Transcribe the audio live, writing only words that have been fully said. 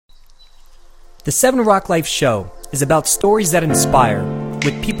The Seven Rock Life Show is about stories that inspire,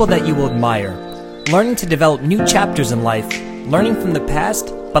 with people that you will admire, learning to develop new chapters in life, learning from the past,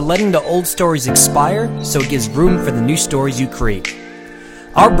 but letting the old stories expire so it gives room for the new stories you create.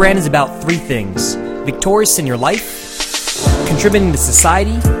 Our brand is about three things: victorious in your life, contributing to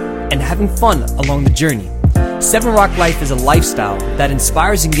society, and having fun along the journey. Seven Rock Life is a lifestyle that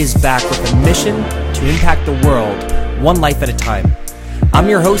inspires and gives back with a mission to impact the world, one life at a time. I'm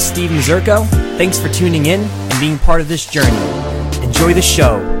your host, Steve Mazurko. Thanks for tuning in and being part of this journey. Enjoy the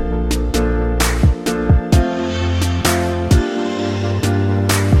show.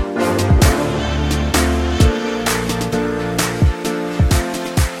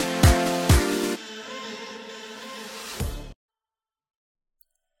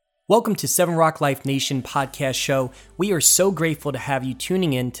 Welcome to Seven Rock Life Nation podcast show. We are so grateful to have you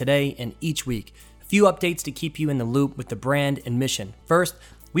tuning in today and each week. A few updates to keep you in the loop with the brand and mission. First,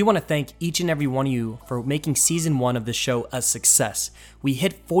 we want to thank each and every one of you for making season 1 of the show a success. We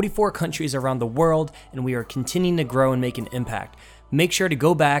hit 44 countries around the world, and we are continuing to grow and make an impact. Make sure to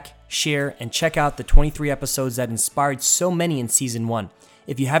go back, share, and check out the 23 episodes that inspired so many in season 1.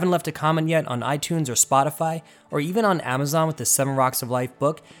 If you haven't left a comment yet on iTunes or Spotify, or even on Amazon with the 7 Rocks of Life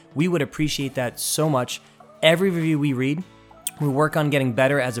book, we would appreciate that so much. Every review we read, we work on getting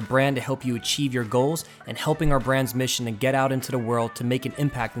better as a brand to help you achieve your goals and helping our brand's mission to get out into the world to make an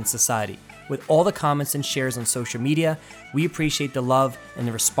impact in society. With all the comments and shares on social media, we appreciate the love and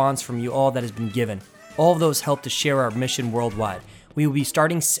the response from you all that has been given. All of those help to share our mission worldwide. We will be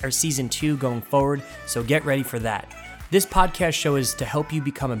starting our season 2 going forward, so get ready for that. This podcast show is to help you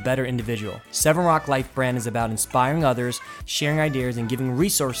become a better individual. Seven Rock Life brand is about inspiring others, sharing ideas, and giving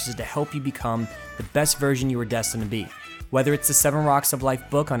resources to help you become the best version you were destined to be. Whether it's the 7 Rocks of Life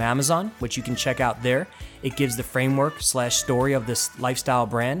book on Amazon, which you can check out there, it gives the framework/story of this lifestyle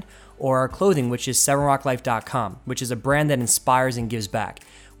brand, or our clothing, which is 7rocklife.com, which is a brand that inspires and gives back.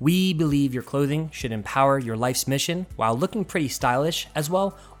 We believe your clothing should empower your life's mission while looking pretty stylish as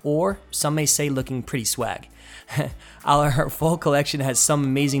well, or some may say looking pretty swag. Our full collection has some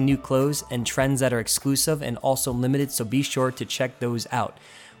amazing new clothes and trends that are exclusive and also limited, so be sure to check those out.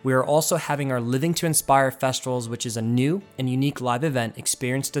 We are also having our Living to Inspire festivals, which is a new and unique live event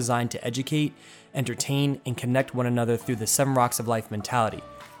experience designed to educate, entertain, and connect one another through the 7 Rocks of Life mentality.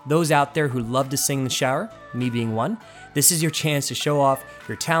 Those out there who love to sing in the shower, me being one, this is your chance to show off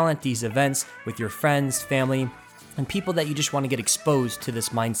your talent at these events with your friends, family, and people that you just want to get exposed to this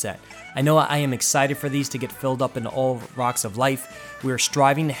mindset. I know I am excited for these to get filled up into all rocks of life. We are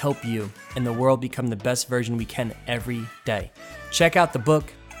striving to help you and the world become the best version we can every day. Check out the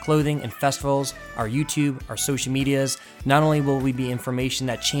book, clothing, and festivals, our YouTube, our social medias. Not only will we be information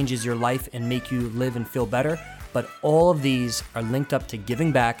that changes your life and make you live and feel better, but all of these are linked up to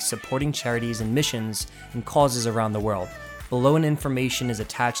giving back, supporting charities and missions and causes around the world. Below in information is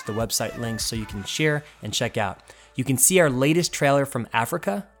attached the website links so you can share and check out. You can see our latest trailer from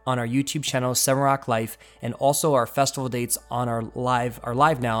Africa on our YouTube channel, 7 Rock Life, and also our festival dates on our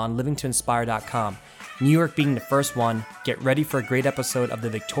live now on livingtoinspire.com. New York being the first one. Get ready for a great episode of the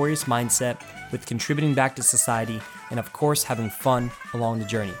Victorious Mindset with contributing back to society and, of course, having fun along the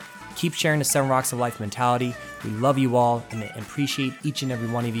journey. Keep sharing the 7 Rocks of Life mentality. We love you all and appreciate each and every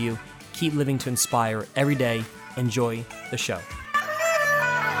one of you. Keep living to inspire every day. Enjoy the show.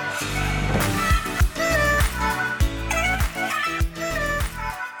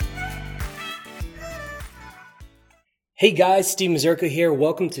 Hey guys, Steve Mazurko here.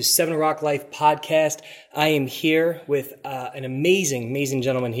 Welcome to 7 Rock Life podcast. I am here with an amazing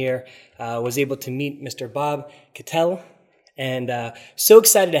gentleman here. Was able to meet Mr. Bob Cattell, and so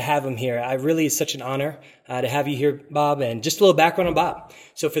excited to have him here. It's such an honor to have you here, Bob. And just a little background on Bob.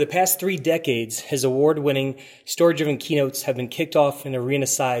 So for the past 3 decades, his award-winning, story-driven keynotes have been kicked off in arena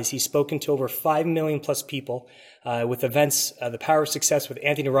size. He's spoken to over 5 million plus people with events, The Power of Success with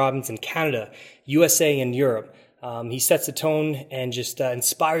Anthony Robbins in Canada, USA, and Europe. He sets the tone and just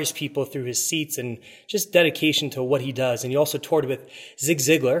inspires people through his seats and just dedication to what he does. And he also toured with Zig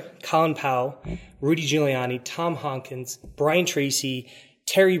Ziglar, Colin Powell, Rudy Giuliani, Tom Hawkins, Brian Tracy,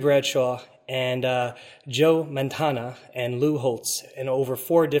 Terry Bradshaw, and Joe Montana and Lou Holtz, and over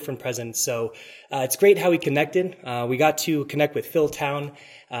 4 different presidents. So it's great how we connected. We got to connect with Phil Town,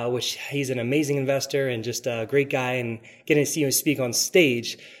 which he's an amazing investor and just a great guy, and getting to see him speak on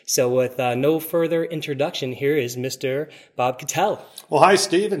stage. So with no further introduction, here is Mr. Bob Cattell. Well, hi,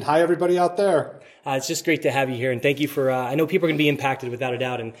 Steve, and hi, everybody out there. It's just great to have you here, and thank you for, I know people are going to be impacted without a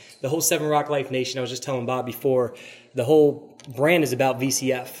doubt, and the whole 7 Rock Life Nation, I was just telling Bob before, the whole brand is about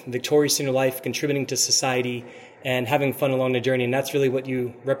VCF, victorious in your life, contributing to society, and having fun along the journey. And that's really what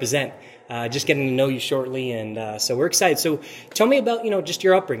you represent. Just getting to know you shortly. And so we're excited. So tell me about, just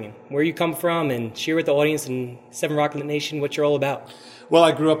your upbringing, where you come from, and share with the audience and Seven Rock Nation what you're all about. Well,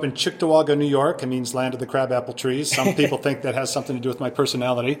 I grew up in Cheektowaga, New York. It means land of the crabapple trees. Some people think that has something to do with my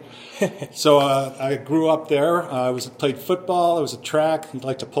personality. So I grew up there. I played football. I was a track. I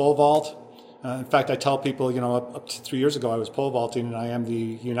liked to pole vault. In fact, I tell people, up to 3 years ago, I was pole vaulting, and I am the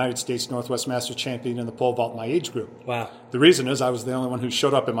United States Northwest Masters champion in the pole vault in my age group. Wow. The reason is I was the only one who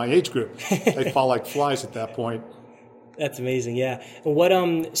showed up in my age group. They fall like flies at that point. That's amazing, yeah. What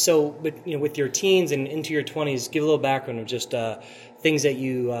with your teens and into your 20s, give a little background of just things that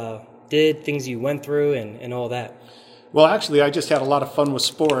you did, things you went through, and all that. Well, actually, I just had a lot of fun with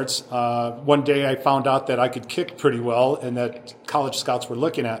sports. One day I found out that I could kick pretty well and that college scouts were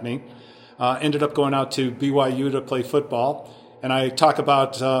looking at me. Ended up going out to BYU to play football. And I talk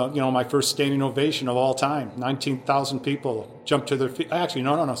about, my first standing ovation of all time. 19,000 people jumped to their feet. Actually,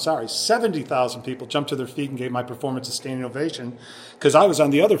 70,000 people jumped to their feet and gave my performance a standing ovation because I was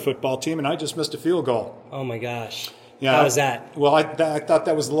on the other football team and I just missed a field goal. Oh, my gosh. Yeah. How was that? Well, I thought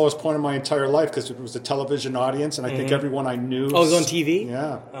that was the lowest point of my entire life because it was a television audience, and I think everyone I knew... Oh, it was on TV?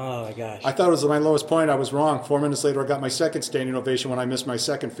 Yeah. Oh, my gosh. I thought it was my lowest point. I was wrong. 4 minutes later, I got my second standing ovation when I missed my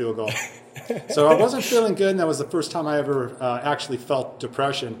second field goal. So I wasn't feeling good, and that was the first time I ever actually felt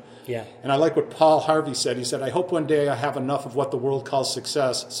depression. Yeah. And I like what Paul Harvey said. He said, I hope one day I have enough of what the world calls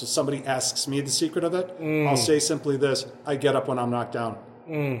success, so somebody asks me the secret of it. I'll say simply this: I get up when I'm knocked down.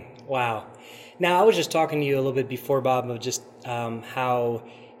 Wow. Now, I was just talking to you a little bit before, Bob, of just how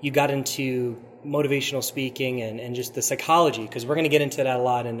you got into motivational speaking and just the psychology, because we're going to get into that a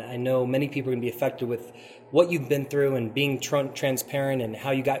lot, and I know many people are going to be affected with what you've been through and being transparent and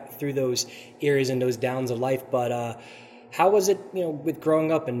how you got through those areas and those downs of life. But how was it, with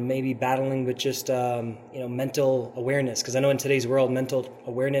growing up and maybe battling with just, mental awareness? Because I know in today's world, mental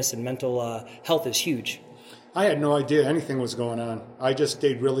awareness and mental health is huge. I had no idea anything was going on. I just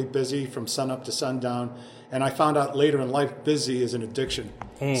stayed really busy from sun up to sundown. And I found out later in life, busy is an addiction.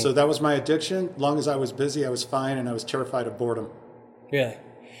 So that was my addiction. As long as I was busy, I was fine, and I was terrified of boredom. Yeah.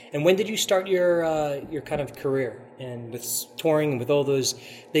 And when did you start your kind of career and with touring with all those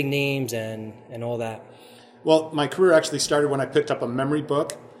big names and all that? Well, my career actually started when I picked up a memory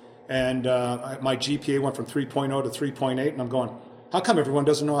book, and my GPA went from 3.0 to 3.8, and I'm going, how come everyone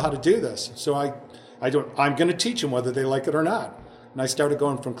doesn't know how to do this? So I'm going to teach them whether they like it or not. And I started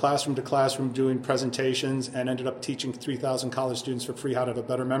going from classroom to classroom doing presentations and ended up teaching 3,000 college students for free how to have a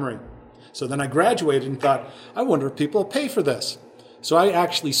better memory. So then I graduated and thought, I wonder if people will pay for this. So I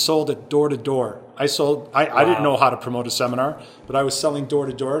actually sold it door to door. I didn't know how to promote a seminar, but I was selling door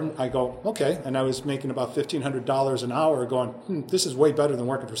to door, and I go, okay. And I was making about $1,500 an hour going, this is way better than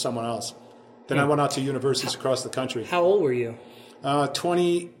working for someone else. Then I went out to universities across the country. How old were you?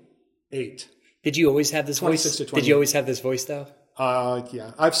 28. Did you always have this voice? 26 to 28. Did you always have this voice, though?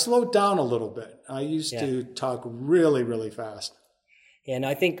 Yeah. I've slowed down a little bit. I used to talk really, really fast. And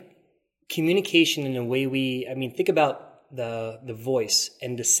I think communication in a way think about the voice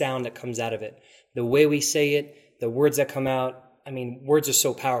and the sound that comes out of it. The way we say it, the words that come out. Words are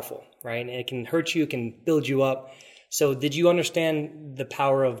so powerful, right? And it can hurt you, it can build you up. So did you understand the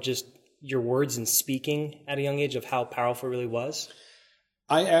power of just your words and speaking at a young age, of how powerful it really was?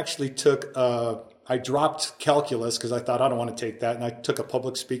 I actually I dropped calculus because I thought I don't want to take that. And I took a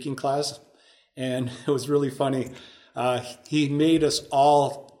public speaking class, and it was really funny. He made us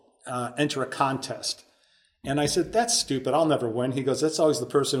all enter a contest. And I said, that's stupid. I'll never win. He goes, that's always the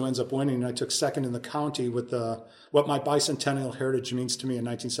person who ends up winning. And I took second in the county with what my bicentennial heritage means to me in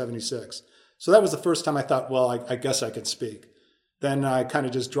 1976. So that was the first time I thought, well, I guess I could speak. Then I kind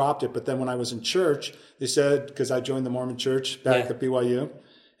of just dropped it. But then when I was in church, they said, because I joined the Mormon church back at BYU, and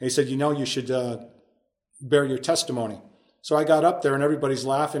they said, you should bear your testimony. So I got up there and everybody's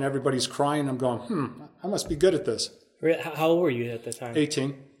laughing, everybody's crying. I'm going, I must be good at this. How old were you at the time?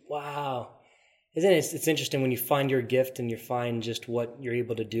 18. Wow. Isn't it? It's interesting when you find your gift and you find just what you're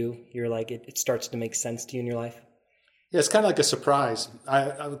able to do. You're like, it starts to make sense to you in your life. Yeah, it's kind of like a surprise.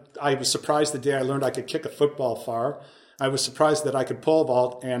 I was surprised the day I learned I could kick a football far. I was surprised that I could pole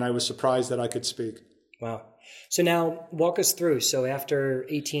vault, and I was surprised that I could speak. Wow. So now walk us through. So after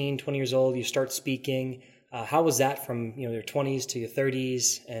 18, 20 years old, you start speaking. How was that from your 20s to your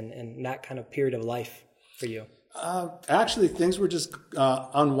 30s and that kind of period of life for you? Actually, things were just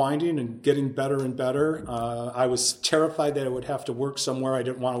unwinding and getting better and better. I was terrified that I would have to work somewhere I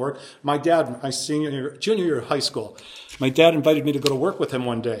didn't want to work. My dad, my junior year of high school, my dad invited me to go to work with him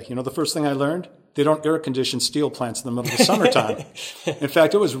one day. The first thing I learned? They don't air condition steel plants in the middle of the summertime. In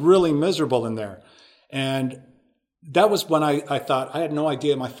fact, it was really miserable in there. And that was when I thought, I had no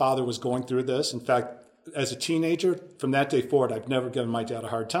idea my father was going through this. In fact, as a teenager, from that day forward, I've never given my dad a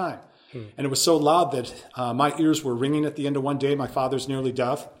hard time. And it was so loud that my ears were ringing at the end of one day. My father's nearly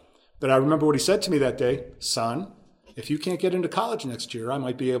deaf. But I remember what he said to me that day: son, if you can't get into college next year, I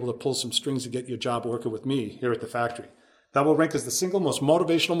might be able to pull some strings to get you a job working with me here at the factory. That will rank as the single most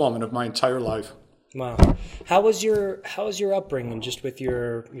motivational moment of my entire life. Wow. How was your upbringing, just with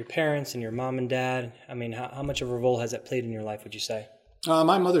your parents and your mom and dad? I mean, how much of a role has that played in your life, would you say?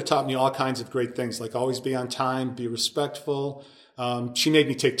 My mother taught me all kinds of great things, like always be on time, be respectful. She made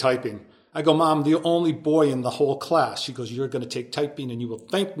me take typing. I go, Mom, the only boy in the whole class. She goes, you're going to take typing and you will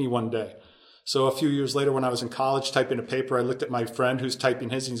thank me one day. So a few years later, when I was in college typing a paper, I looked at my friend who's typing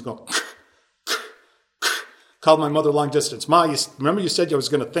his, and he's going, called my mother long distance. Ma, remember you said I was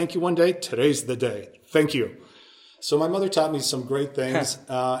going to thank you one day? Today's the day. Thank you. So my mother taught me some great things,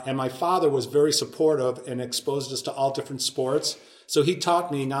 and my father was very supportive and exposed us to all different sports. So he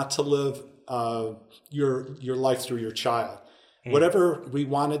taught me not to live your life through your child. Whatever we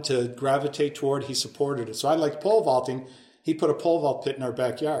wanted to gravitate toward, he supported it. So I liked pole vaulting. He put a pole vault pit in our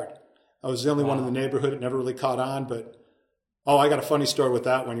backyard. I was the only one in the neighborhood. It never really caught on, but I got a funny story with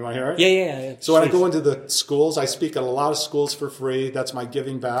that one. You want to hear it? Yeah. So when I go into the schools, I speak at a lot of schools for free. That's my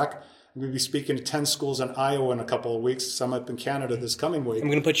giving back. I'm going to be speaking to 10 schools in Iowa in a couple of weeks, some up in Canada this coming week. I'm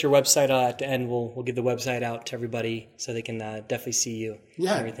going to put your website at the end. We'll give the website out to everybody so they can definitely see you.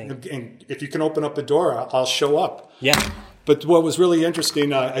 Yeah, and everything. And if you can open up a door, I'll show up. Yeah. But what was really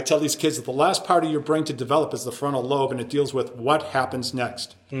interesting, I tell these kids that the last part of your brain to develop is the frontal lobe, and it deals with what happens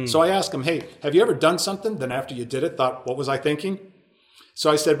next. So I ask them, hey, have you ever done something, then after you did it, thought, what was I thinking? So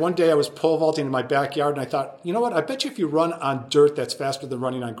I said, one day I was pole vaulting in my backyard, and I thought, you know what, I bet you if you run on dirt, that's faster than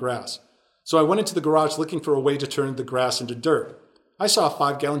running on grass. So I went into the garage looking for a way to turn the grass into dirt. I saw a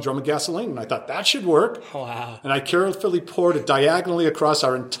 5-gallon drum of gasoline, and I thought, that should work. Wow. And I carefully poured it diagonally across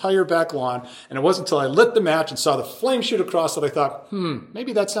our entire back lawn, and it wasn't until I lit the match and saw the flame shoot across that I thought,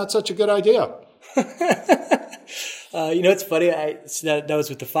 maybe that's not such a good idea. It's funny. That was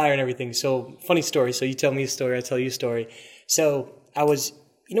with the fire and everything. So funny story. So you tell me a story, I tell you a story. So I was,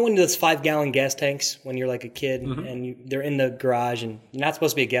 when those 5-gallon gas tanks, when you're like a kid and they're in the garage, and you're not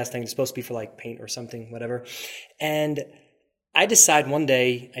supposed to be a gas tank, it's supposed to be for like paint or something, whatever. And I decide one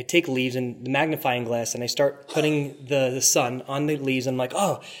day, I take leaves and the magnifying glass and I start putting the sun on the leaves. I'm like,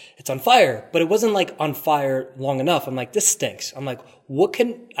 oh, it's on fire. But it wasn't like on fire long enough. I'm like, this stinks. I'm like, what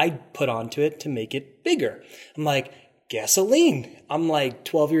can I put onto it to make it bigger? I'm like, gasoline. I'm like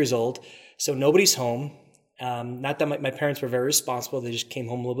 12 years old. So nobody's home. Not that my parents were very responsible. They just came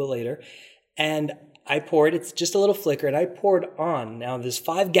home a little bit later. And I poured, it's just a little flicker, and I poured on. Now, there's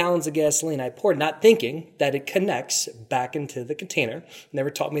 5 gallons of gasoline. I poured, not thinking that it connects back into the container. Never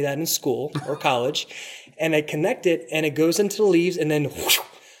taught me that in school or college. And I connect it, and it goes into the leaves, and then whoosh,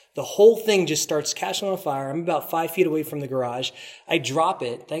 the whole thing just starts catching on fire. I'm about 5 feet away from the garage. I drop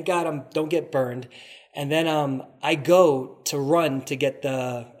it. Thank God I don't get burned. And then I go to run to get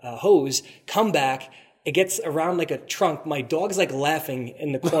the hose, come back. It gets around like a trunk. My dog's like laughing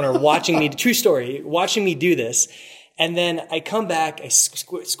in the corner, watching me, true story, watching me do this. And then I come back, I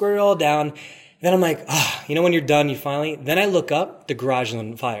squirt it all down. Then I'm like, when you're done, then I look up, the garage is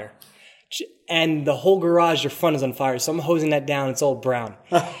on fire. And the whole garage, the front is on fire. So I'm hosing that down. It's all brown.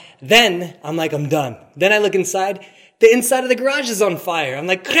 Then I'm like, I'm done. Then I look inside. The inside of the garage is on fire. I'm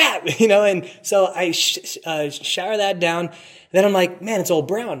like, crap, and so I shower that down. Then I'm like, man, it's all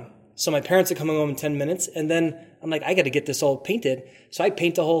brown. So my parents are coming home in 10 minutes, and then I'm like, I got to get this all painted. So I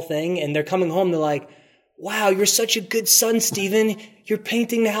paint the whole thing, and they're coming home. They're like, wow, you're such a good son, Stephen. You're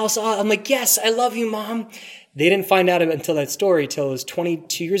painting the house. I'm like, yes, I love you, Mom. They didn't find out until that story, till I was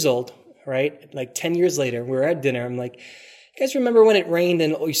 22 years old, right? Like 10 years later, we were at dinner. I'm like, you guys remember when it rained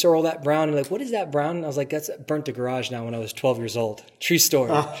and you saw all that brown? And like, what is that brown? And I was like, that's burnt the garage now when I was 12 years old. True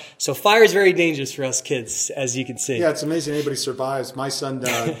story. So fire is very dangerous for us kids, as you can see. Yeah, it's amazing anybody survives. My son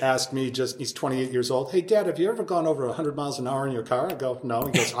asked me, he's 28 years old, hey, Dad, have you ever gone over 100 miles an hour in your car? I go, no.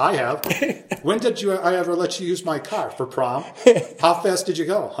 He goes, I have. When did I ever let you use my car? For prom? How fast did you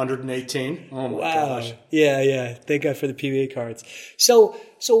go? 118? Oh, my gosh. Yeah. Thank God for the PBA cards. So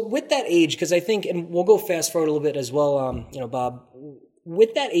with that age, because I think, and we'll go fast forward a little bit as well, Bob,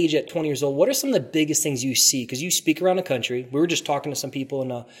 with that age at 20 years old, what are some of the biggest things you see? Because you speak around the country. We were just talking to some people in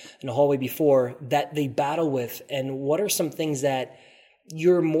the hallway before that they battle with. And what are some things that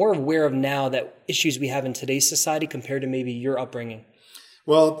you're more aware of now, that issues we have in today's society compared to maybe your upbringing?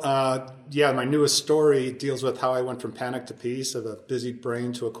 Well, my newest story deals with how I went from panic to peace, of a busy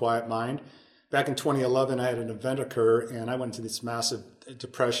brain to a quiet mind. Back in 2011, I had an event occur, and I went into this massive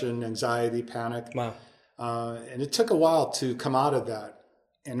depression, anxiety, panic. Wow. And it took a while to come out of that.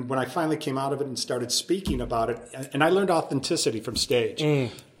 And when I finally came out of it and started speaking about it, and I learned authenticity from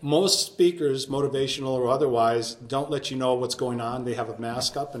stage. Most speakers, motivational or otherwise, don't let you know what's going on. They have a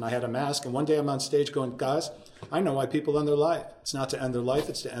mask up, and I had a mask. And one day I'm on stage going, guys, I know why people end their life. It's not to end their life,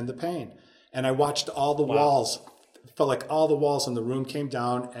 it's to end the pain. And I watched all the walls. It felt like all the walls in the room came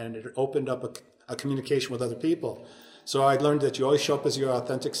down, and it opened up a communication with other people. So I learned that you always show up as your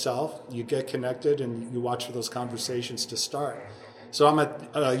authentic self. You get connected, and you watch for those conversations to start. So I'm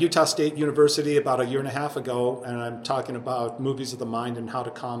at Utah State University about a year and a half ago, and I'm talking about movies of the mind and how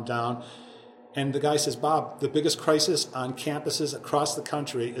to calm down. And the guy says, Bob, the biggest crisis on campuses across the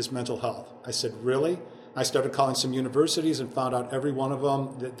country is mental health. I said, really? I started calling some universities and found out every one of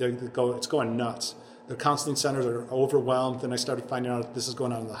them, it's going nuts. The counseling centers are overwhelmed. Then I started finding out this is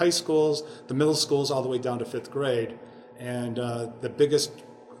going on in the high schools, the middle schools, all the way down to 5th grade. And the biggest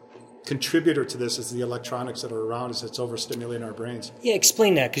contributor to this is the electronics that are around us. It's overstimulating our brains. Yeah,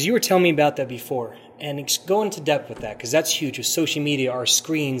 explain that, because you were telling me about that before. And go into depth with that, because that's huge with social media, our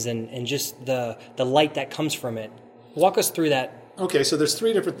screens, and just the light that comes from it. Walk us through that. Okay, so there's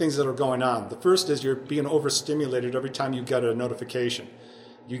 3 different things that are going on. The first is you're being overstimulated every time you get a notification.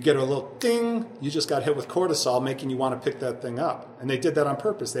 You get a little ding, you just got hit with cortisol, making you want to pick that thing up. And they did that on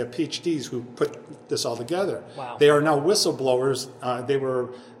purpose. They have PhDs who put this all together. Wow. They are now whistleblowers. They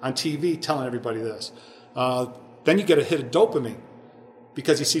were on TV telling everybody this. Then you get a hit of dopamine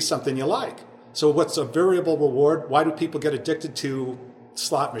because you see something you like. So what's a variable reward? Why do people get addicted to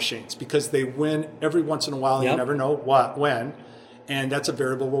slot machines? Because they win every once in a while. Yep. You never know when. And that's a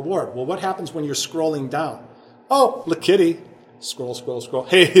variable reward. Well, what happens when you're scrolling down? Oh, look, kitty. Scroll.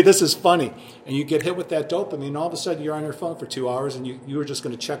 Hey, this is funny. And you get hit with that dopamine, and all of a sudden you're on your phone for 2 hours, and you were just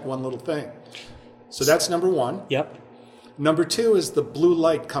going to check one little thing. So that's number 1. Yep. Number 2 is the blue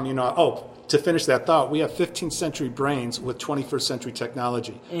light coming off. Oh, to finish that thought, we have 15th century brains with 21st century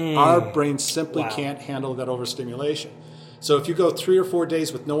technology. Our brains simply can't handle that overstimulation. So if you go 3 or 4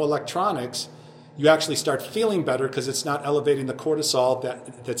 days with no electronics, you actually start feeling better because it's not elevating the cortisol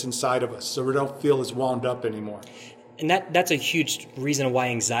that's inside of us. So we don't feel as wound up anymore. And that's a huge reason why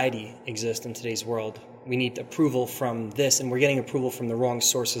anxiety exists in today's world. We need approval from this, and we're getting approval from the wrong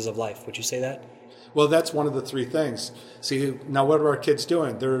sources of life. Would you say that? Well, that's one of the 3 things. See, now what are our kids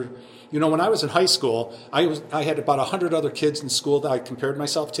doing? When I was in high school, I had about 100 other kids in school that I compared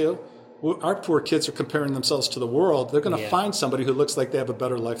myself to. Our poor kids are comparing themselves to the world. They're going to find somebody who looks like they have a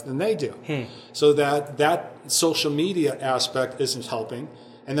better life than they do. So that social media aspect isn't helping.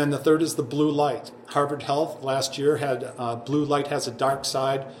 And then the third is the blue light. Harvard Health last year had blue light has a dark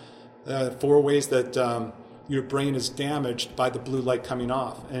side, 4 ways that your brain is damaged by the blue light coming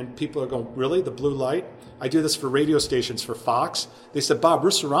off. And people are going, really, the blue light? I do this for radio stations, for Fox. They said, Bob,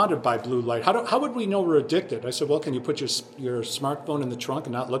 we're surrounded by blue light. How would we know we're addicted? I said, well, can you put your smartphone in the trunk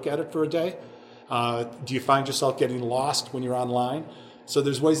and not look at it for a day? Do you find yourself getting lost when you're online? So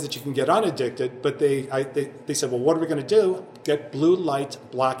there's ways that you can get unaddicted, but they said, well, what are we going to do? Get blue light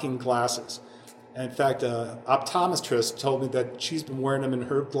blocking glasses. And in fact, an optometrist told me that she's been wearing them in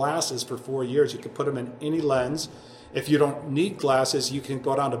her glasses for 4 years. You can put them in any lens. If you don't need glasses, you can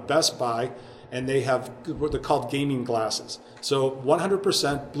go down to Best Buy, and they have what they're called gaming glasses. So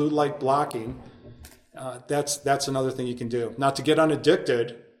 100% blue light blocking, that's another thing you can do. Now, to get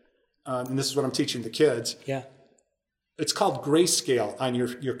unaddicted, and this is what I'm teaching the kids. Yeah. It's called grayscale on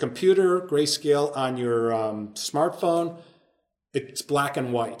your computer, grayscale on your smartphone. It's black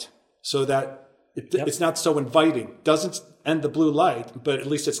and white, so that it's not so inviting. Doesn't end the blue light, but at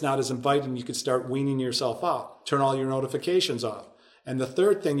least it's not as inviting. You can start weaning yourself off. Turn all your notifications off. And the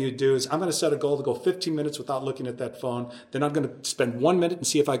third thing you do is I'm going to set a goal to go 15 minutes without looking at that phone. Then I'm going to spend 1 minute and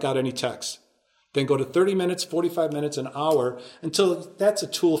see if I got any texts. Then go to 30 minutes, 45 minutes, an hour, until that's a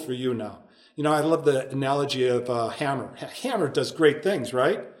tool for you now. I love the analogy of a hammer. A hammer does great things,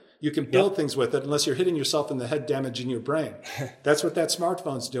 right? You can build things with it unless you're hitting yourself in the head, damaging your brain. That's what that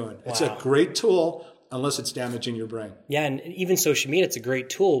smartphone's doing. Wow. It's a great tool unless it's damaging your brain. Yeah, and even social media, it's a great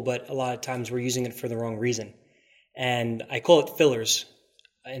tool, but a lot of times we're using it for the wrong reason. And I call it fillers.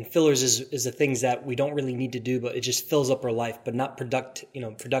 And fillers is the things that we don't really need to do, but it just fills up our life, but not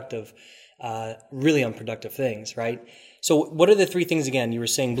productive, really unproductive things, right? So what are the 3 things again? You were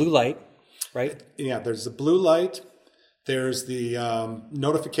saying blue light, right? Yeah, there's the blue light. There's the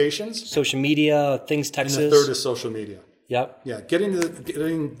notifications. Social media, things, texts. And the third is social media. Yep. Yeah, getting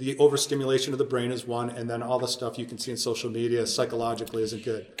the overstimulation of the brain is one, and then all the stuff you can see in social media psychologically isn't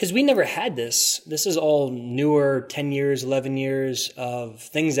good. Because we never had this. This is all newer, 10 years, 11 years of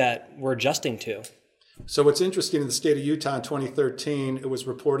things that we're adjusting to. So what's interesting in the state of Utah in 2013, it was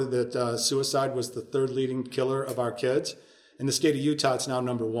reported that suicide was the third leading killer of our kids. In the state of Utah, it's now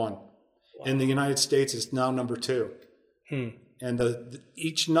number one. Wow. In the United States, it's now number two. And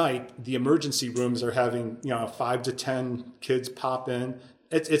each night, the emergency rooms are having 5 to 10 kids pop in.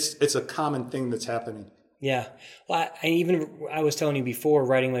 It's a common thing that's happening. Yeah. Well, I was telling you before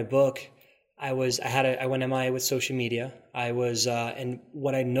writing my book, I went MIA with social media. And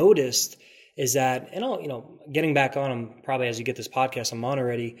what I noticed is that, and getting back on them probably as you get this podcast, I'm on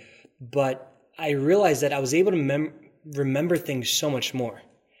already, but I realized that I was able to remember things so much more.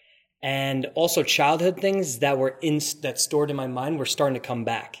 And also childhood things that were that stored in my mind were starting to come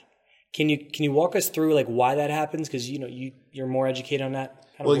back. Can you walk us through like why that happens? Because you're more educated on that.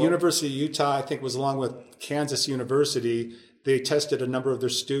 Well, University of Utah, I think, was along with Kansas University. They tested a number of their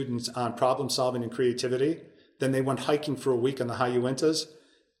students on problem solving and creativity. Then they went hiking for a week on the high Uintas.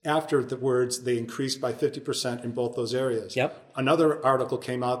 Afterwards, they increased by 50% in both those areas. Yep. Another article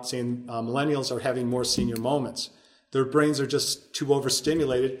came out saying millennials are having more senior moments. Their brains are just too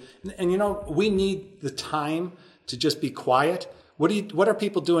overstimulated. And we need the time to just be quiet. What are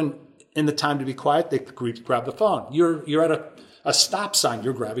people doing in the time to be quiet? They grab the phone. You're at a stop sign.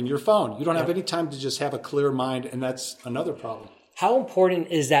 You're grabbing your phone. You don't have any time to just have a clear mind, and that's another problem. How important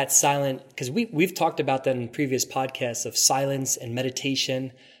is that silent? Because we've talked about that in previous podcasts of silence and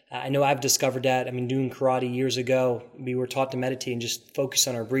meditation. I know I've discovered that. I mean, doing karate years ago, we were taught to meditate and just focus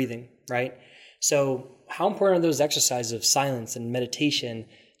on our breathing, right? So how important are those exercises of silence and meditation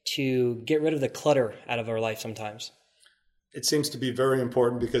to get rid of the clutter out of our life sometimes? It seems to be very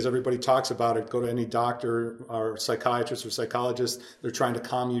important because everybody talks about it. Go to any doctor or psychiatrist or psychologist. They're trying to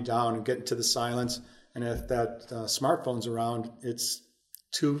calm you down and get into the silence. And if that smartphone's around, it's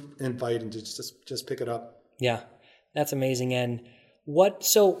too inviting to just pick it up. Yeah, that's amazing. And what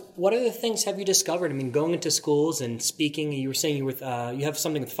other things have you discovered? I mean, going into schools and speaking, you were saying you have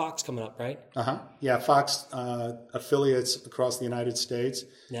something with Fox coming up, right? Yeah, Fox affiliates across the United States.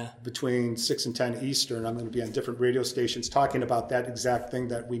 Yeah. Between 6 and 10 Eastern, I'm going to be on different radio stations talking about that exact thing,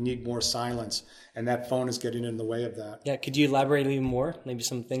 that we need more silence, and that phone is getting in the way of that. Yeah, could you elaborate even more? Maybe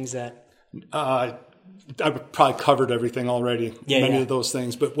some things that... I've probably covered everything already, many of those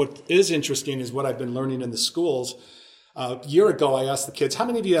things. But what is interesting is what I've been learning in the schools. A year ago, I asked the kids, how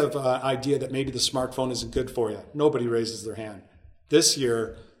many of you have an idea that maybe the smartphone isn't good for you? Nobody raises their hand. This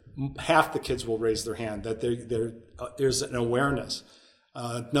year, half the kids will raise their hand, that there's an awareness.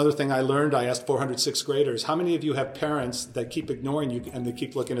 Another thing I learned, I asked 406 graders, how many of you have parents that keep ignoring you and they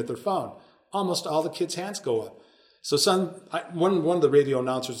keep looking at their phone? Almost all the kids' hands go up. So one of the radio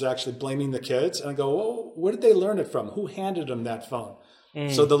announcers is actually blaming the kids. And I go, well, where did they learn it from? Who handed them that phone?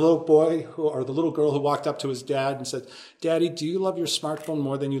 So the little boy or the little girl who walked up to his dad and said, Daddy, do you love your smartphone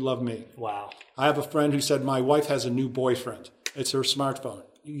more than you love me? Wow. I have a friend who said, my wife has a new boyfriend. It's her smartphone.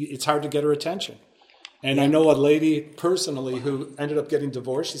 It's hard to get her attention. And I know a lady personally who ended up getting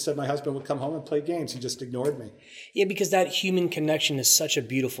divorced. She said, my husband would come home and play games. He just ignored me. Yeah, because that human connection is such a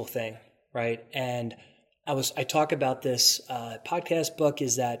beautiful thing, right? And I talk about this podcast book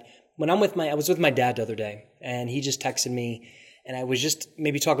is that when I was with my dad the other day, and he just texted me, and I was just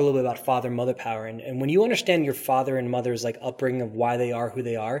maybe talk a little bit about father-mother power. And when you understand your father and mother's like upbringing of why they are who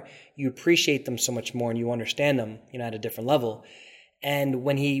they are, you appreciate them so much more and you understand them, at a different level. And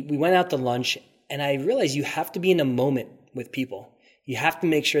when we went out to lunch, and I realized you have to be in a moment with people. You have to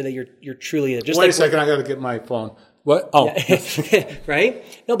make sure that you're truly there. Wait a second, I got to get my phone. What? Oh. Right?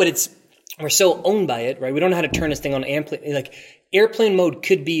 No, but we're so owned by it, right? We don't know how to turn this thing on airplane. Like airplane mode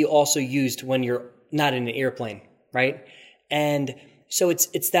could be also used when you're not in an airplane, right? And so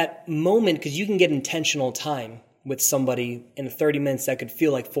it's that moment because you can get intentional time with somebody in 30 minutes that could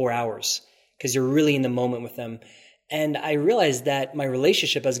feel like 4 hours because you're really in the moment with them. And I realized that my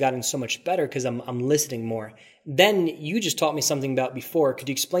relationship has gotten so much better because I'm listening more. Then you just taught me something about before. Could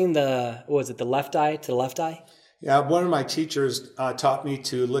you explain the left eye to the left eye? Yeah, one of my teachers taught me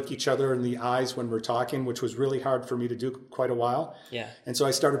to look each other in the eyes when we're talking, which was really hard for me to do quite a while. Yeah. And so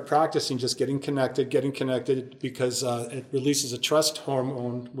I started practicing just getting connected because it releases a trust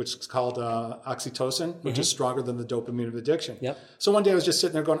hormone, which is called oxytocin, which is stronger than the dopamine of addiction. Yep. So one day I was just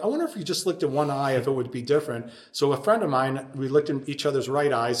sitting there going, I wonder if you just looked at one eye, if it would be different. So a friend of mine, we looked in each other's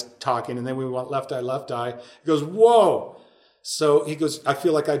right eyes talking, and then we went left eye, left eye. He goes, whoa. So he goes, I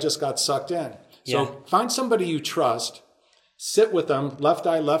feel like I just got sucked in. So find somebody you trust, sit with them, left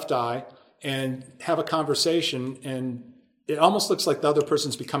eye, and have a conversation. And it almost looks like the other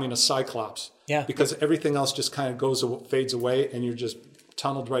person's becoming a cyclops. Yeah. Because everything else just kind of fades away, and you're just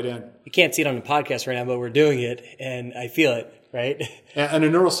tunneled right in. You can't see it on the podcast right now, but we're doing it, and I feel it. right? And a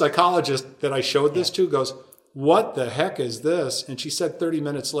neuropsychologist that I showed this to goes, what the heck is this? And she said 30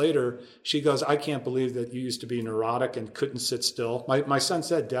 minutes later, she goes, I can't believe that you used to be neurotic and couldn't sit still. My son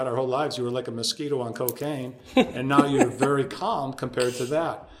said, Dad, our whole lives you were like a mosquito on cocaine, and now you're very calm compared to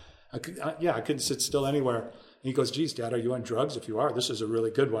that. I couldn't sit still anywhere. And he goes, geez, Dad, are you on drugs? If you are, this is a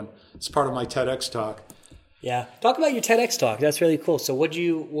really good one. It's part of my TEDx talk. Yeah. Talk about your TEDx talk. That's really cool. So what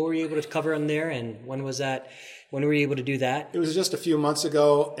were you able to cover on there, and when was that? When were you able to do that? It was just a few months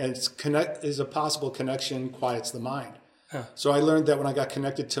ago, and is a possible connection quiets the mind. Huh. So I learned that when I got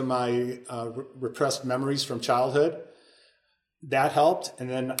connected to my repressed memories from childhood, that helped. And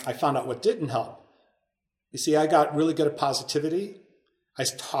then I found out what didn't help. You see, I got really good at positivity. I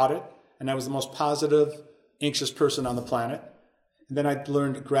taught it, and I was the most positive, anxious person on the planet. And then I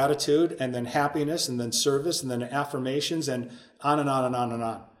learned gratitude, and then happiness, and then service, and then affirmations, and on and on and on and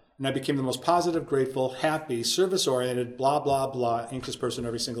on. And I became the most positive, grateful, happy, service-oriented, blah, blah, blah, anxious person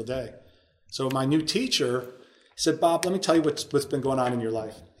every single day. So my new teacher said, Bob, let me tell you what's been going on in your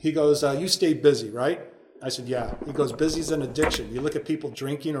life. He goes, you stay busy, right? I said, yeah. He goes, busy's an addiction. You look at people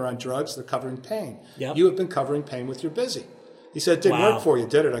drinking or on drugs, they're covering pain. Yep. You have been covering pain with your busy. He said, it didn't work for you,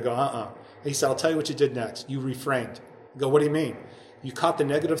 did it? I go, He said, I'll tell you what you did next. You reframed. I go, what do you mean? You caught the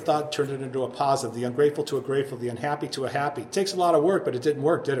negative thought, turned it into a positive, the ungrateful to a grateful, the unhappy to a happy. It takes a lot of work, but it didn't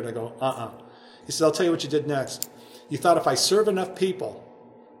work, did it? I go, He said, I'll tell you what you did next. You thought if I serve enough people,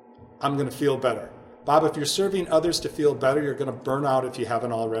 I'm going to feel better. Bob, if you're serving others to feel better, you're going to burn out if you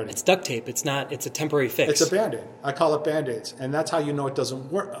haven't already. It's duct tape. It's a temporary fix. It's a Band-Aid. I call it Band-Aids. And that's how you know it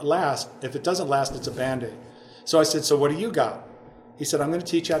doesn't last. If it doesn't last, it's a Band-Aid. So I said, so what do you got? He said, I'm going to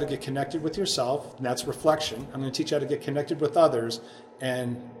teach you how to get connected with yourself, and that's reflection. I'm going to teach you how to get connected with others,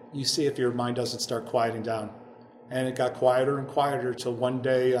 and you see if your mind doesn't start quieting down. And it got quieter and quieter till one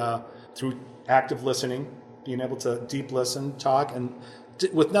day, through active listening, being able to deep listen, talk, and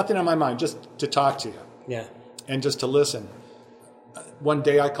with nothing on my mind, just to talk to you. Yeah. And just to listen. One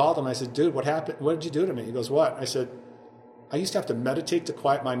day I called him. I said, dude, what happened? What did you do to me? He goes, what? I said, I used to have to meditate to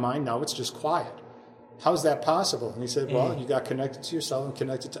quiet my mind. Now it's just quiet. How's that possible? And he said, well, you got connected to yourself and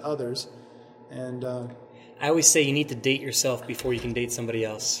connected to others. And I always say you need to date yourself before you can date somebody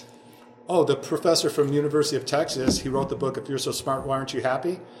else. Oh, the professor from University of Texas, he wrote the book, If You're So Smart, Why Aren't You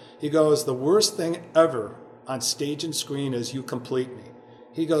Happy? He goes, the worst thing ever on stage and screen is you complete me.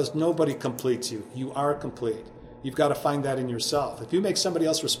 He goes, nobody completes you. You are complete. You've got to find that in yourself. If you make somebody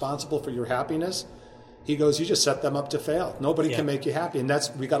else responsible for your happiness, he goes, you just set them up to fail. Nobody can make you happy. And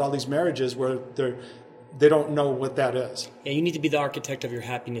we got all these marriages where they don't know what that is. Yeah, you need to be the architect of your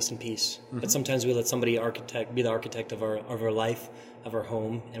happiness and peace. Mm-hmm. But sometimes we let somebody be the architect of our life, of our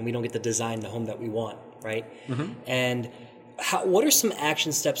home, and we don't get to design the home that we want, right? Mm-hmm. And what are some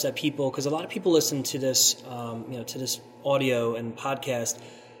action steps that people, because a lot of people listen to this, to this audio and podcast,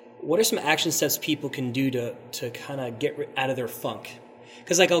 what are some action steps people can do to kind of get out of their funk?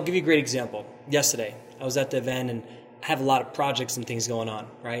 Because I'll give you a great example. Yesterday, I was at the event and I have a lot of projects and things going on,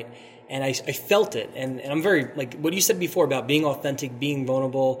 right? And I felt it. And I'm very, what you said before about being authentic, being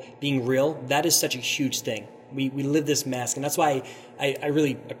vulnerable, being real, that is such a huge thing. We live this mask. And that's why I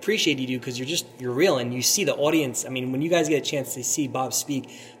really appreciate you because you're real and you see the audience. I mean, when you guys get a chance to see Bob speak,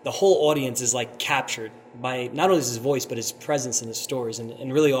 the whole audience is captured by not only his voice, but his presence and his stories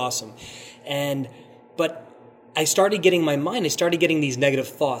and really awesome. But I started getting these negative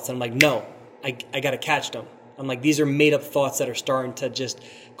thoughts. And I'm like, no, I got to catch them. I'm like, these are made up thoughts that are starting to just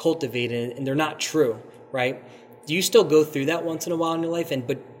cultivate and they're not true, right? Do you still go through that once in a while in your life?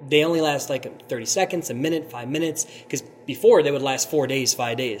 But they only last 30 seconds, a minute, 5 minutes, because before they would last 4 days,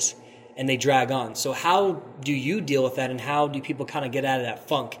 5 days, and they drag on. So how do you deal with that, and how do people kind of get out of that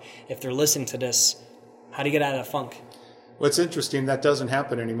funk? If they're listening to this, how do you get out of that funk? Well, it's interesting. That doesn't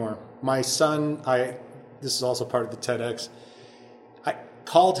happen anymore. My son, this is also part of the TEDx, I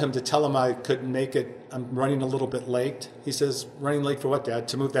called him to tell him I couldn't make it. I'm running a little bit late. He says, running late for what, Dad?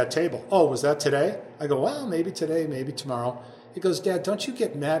 To move that table. Oh, was that today? I go, well, maybe today, maybe tomorrow. He goes, Dad, don't you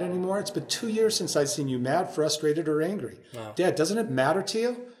get mad anymore? It's been 2 years since I've seen you mad, frustrated, or angry. Wow. Dad, doesn't it matter to you?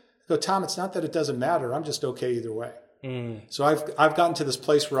 I go, Tom, it's not that it doesn't matter. I'm just okay either way. So I've gotten to this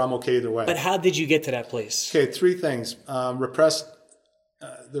place where I'm okay either way. But how did you get to that place? Okay, 3 things. The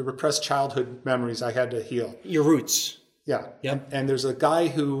repressed childhood memories I had to heal. Your roots. Yeah. Yep. And there's a guy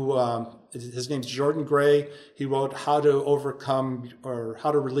who, his name's Jordan Gray. He wrote How to Overcome or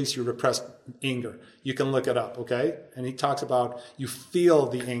How to Release Your Repressed Anger. You can look it up, okay? And he talks about you feel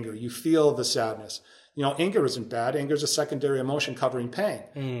the anger, you feel the sadness. Anger isn't bad. Anger is a secondary emotion covering pain.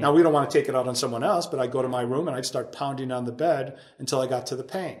 Now, we don't want to take it out on someone else, but I'd go to my room and I'd start pounding on the bed until I got to the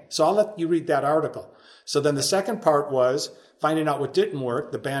pain. So I'll let you read that article. So then the second part was finding out what didn't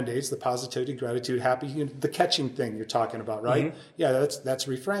work, the Band-Aids, the positivity, gratitude, happy, the catching thing you're talking about, right? Mm-hmm. Yeah, that's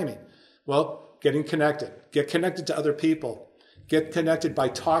reframing. Well, getting connected. Get connected to other people. Get connected by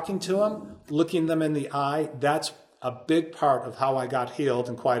talking to them, looking them in the eye. That's a big part of how I got healed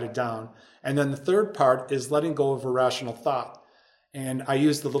and quieted down. And then the third part is letting go of irrational thought. And I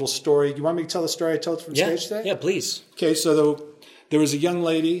used the little story. You want me to tell the story I told from stage today? Yeah, please. Okay, so there was a young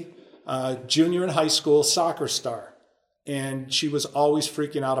lady, junior in high school, soccer star. And she was always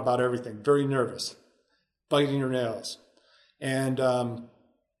freaking out about everything, very nervous, biting her nails. And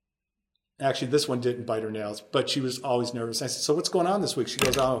actually, this one didn't bite her nails, but she was always nervous. I said, so what's going on this week? She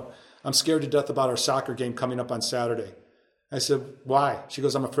goes, oh, I'm scared to death about our soccer game coming up on Saturday. I said, why? She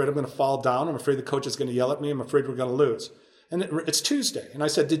goes, I'm afraid I'm going to fall down. I'm afraid the coach is going to yell at me. I'm afraid we're going to lose. And it's Tuesday. And I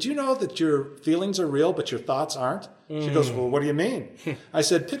said, did you know that your feelings are real, but your thoughts aren't? She goes, well, what do you mean? I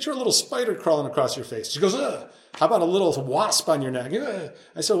said, picture a little spider crawling across your face. She goes, ugh. How about a little wasp on your neck? Ugh.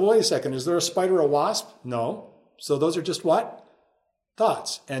 I said, well, wait a second. Is there a spider or a wasp? No. So those are just what?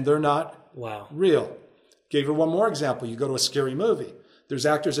 Thoughts. And they're not real. Gave her one more example. You go to a scary movie. There's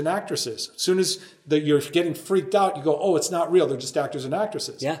actors and actresses. As soon as you're getting freaked out, you go, oh, it's not real. They're just actors and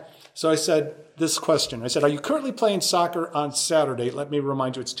actresses. Yeah. So I said this question. I said, are you currently playing soccer on Saturday? Let me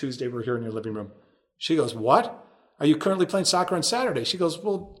remind you, it's Tuesday. We're here in your living room. She goes, what? Are you currently playing soccer on Saturday? She goes,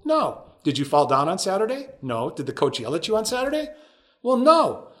 well, no. Did you fall down on Saturday? No. Did the coach yell at you on Saturday? Well,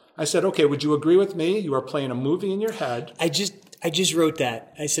 no. I said, okay, would you agree with me? You are playing a movie in your head. I just wrote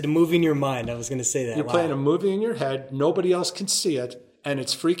that. I said a movie in your mind. I was going to say that. You're playing a movie in your head. Nobody else can see it. And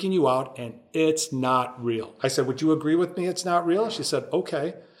it's freaking you out. And it's not real. I said, would you agree with me it's not real? She said,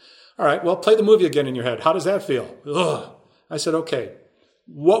 okay. All right. Well, play the movie again in your head. How does that feel? Ugh. I said, okay.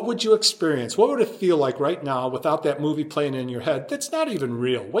 What would you experience? What would it feel like right now without that movie playing in your head? That's not even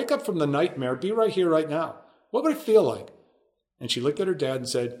real. Wake up from the nightmare. Be right here, right now. What would it feel like? And she looked at her dad and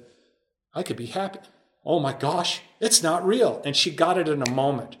said, I could be happy. Oh my gosh, it's not real. And she got it in a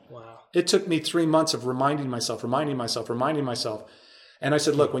moment. Wow. It took me 3 months of reminding myself. And I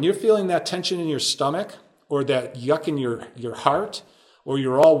said, look, when you're feeling that tension in your stomach or that yuck in your heart, or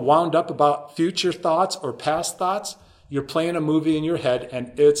you're all wound up about future thoughts or past thoughts, you're playing a movie in your head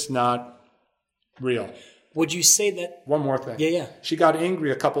and it's not real. Would you say that? One more thing. Yeah. She got angry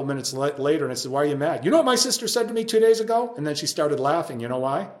a couple minutes later and I said, why are you mad? You know what my sister said to me 2 days ago? And then she started laughing. You know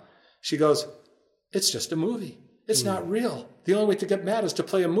why? She goes, it's just a movie. It's not real. The only way to get mad is to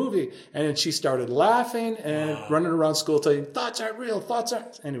play a movie. And then she started laughing and running around school saying, thoughts aren't real, thoughts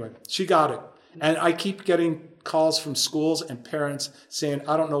aren't. Anyway, she got it. And I keep getting calls from schools and parents saying,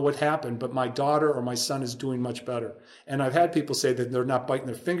 I don't know what happened, but my daughter or my son is doing much better. And I've had people say that they're not biting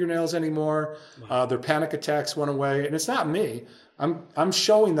their fingernails anymore. Their panic attacks went away. And it's not me. I'm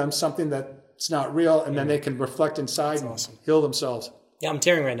showing them something that's not real, and then they can reflect inside and heal themselves. Yeah, I'm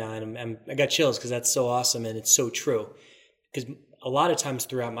tearing right now, and I got chills because that's so awesome, and it's so true. Because a lot of times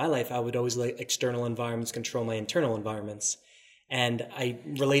throughout my life, I would always let external environments control my internal environments. And I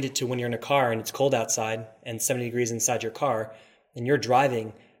relate it to when you're in a car and it's cold outside and 70 degrees inside your car and you're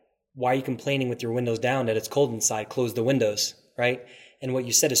driving. Why are you complaining with your windows down that it's cold inside? Close the windows, right? And what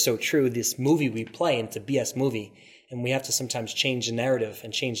you said is so true. This movie we play, and it's a BS movie, and we have to sometimes change the narrative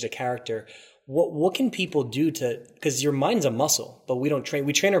and change the character. What can people do because your mind's a muscle, but we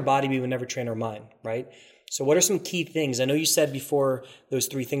train our body, we would never train our mind, right? So what are some key things? I know you said before those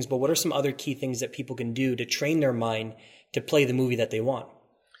 3 things, but what are some other key things that people can do to train their mind to play the movie that they want?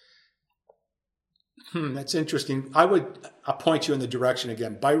 That's interesting. I would point you in the direction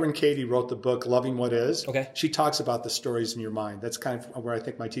again. Byron Katie wrote the book, Loving What Is. Okay. She talks about the stories in your mind. That's kind of where I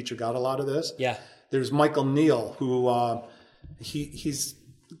think my teacher got a lot of this. Yeah. There's Michael Neal, who he's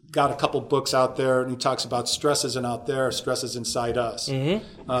got a couple books out there, and he talks about stress isn't out there, stress is inside us.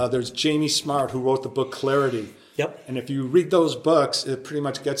 Mm-hmm. There's Jamie Smart, who wrote the book Clarity. Yep. And if you read those books, it pretty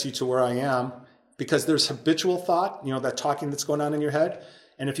much gets you to where I am, because there's habitual thought, that talking that's going on in your head.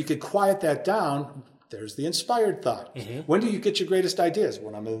 And if you could quiet that down, there's the inspired thought. Mm-hmm. When do you get your greatest ideas?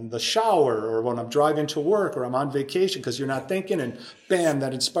 When I'm in the shower, or when I'm driving to work, or I'm on vacation, because you're not thinking, and bam,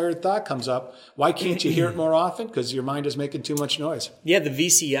 that inspired thought comes up. Why can't you hear it more often? Because your mind is making too much noise. Yeah, the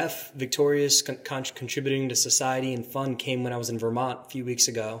VCF, Victorious Contributing to Society and Fun, came when I was in Vermont a few weeks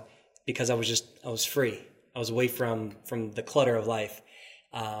ago, because I was free. I was away from the clutter of life.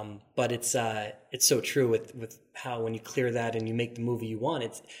 But it's so true with how when you clear that and you make the movie you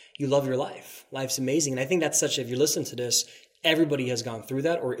want, you love your life. Life's amazing. And I think that's if you're listening to this, everybody has gone through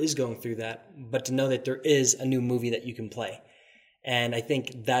that or is going through that, but to know that there is a new movie that you can play. And I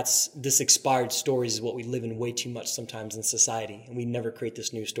think this expired stories is what we live in way too much sometimes in society. And we never create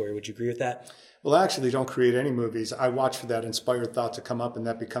this new story. Would you agree with that? Well, I actually don't create any movies. I watch for that inspired thought to come up, and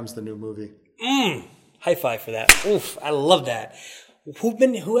that becomes the new movie. High five for that. Oof, I love that. Who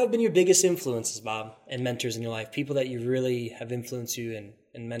have been your biggest influences, Bob, and mentors in your life? People that you really have influenced you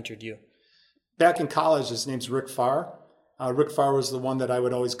and mentored you? Back in college, his name's Rick Farr. Rick Farr was the one that I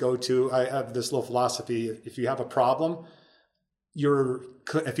would always go to. I have this little philosophy. If you have a problem,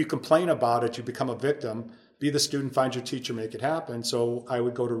 if you complain about it, you become a victim. Be the student, find your teacher, make it happen. So I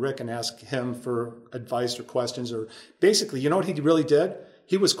would go to Rick and ask him for advice or questions, or basically, you know what he really did?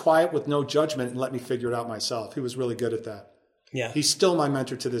 He was quiet with no judgment and let me figure it out myself. He was really good at that. Yeah. He's still my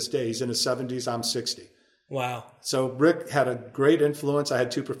mentor to this day. He's in his 70s. I'm 60. Wow. So Rick had a great influence. I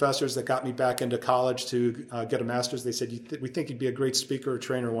had two professors that got me back into college to get a master's. They said, we think you'd be a great speaker or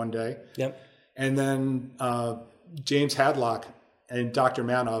trainer one day. Yep. And then James Hadlock and Dr.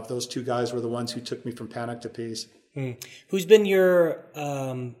 Manoff, those two guys were the ones who took me from panic to peace. Who's been your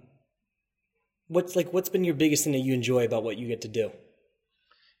what's been your biggest thing that you enjoy about what you get to do?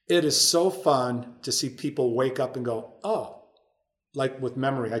 It is so fun to see people wake up and go, oh, like with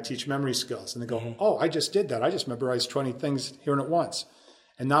memory. I teach memory skills. And they go, oh, I just did that. I just memorized 20 things hearing it once.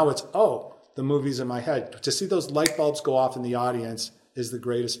 And now it's, oh, the movie's in my head. To see those light bulbs go off in the audience is the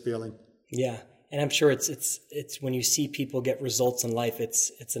greatest feeling. Yeah. And I'm sure it's when you see people get results in life,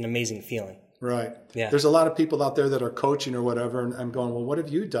 it's an amazing feeling. Right. Yeah. There's a lot of people out there that are coaching or whatever, and I'm going, well, what have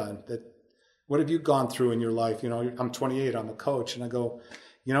you done? What have you gone through in your life? You know, I'm 28, I'm a coach, and I go,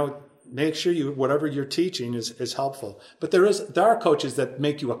 you know, make sure whatever you're teaching is helpful. But there are coaches that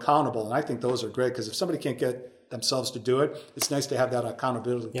make you accountable, and I think those are great, because if somebody can't get themselves to do it, it's nice to have that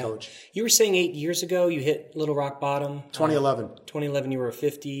accountability coach. You were saying 8 years ago you hit little rock bottom. 2011. 2011 you were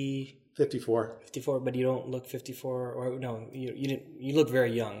 54, but you don't look 54, or no, you didn't. You look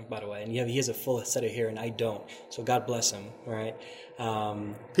very young, by the way, and he has a full set of hair, and I don't. So God bless him, right?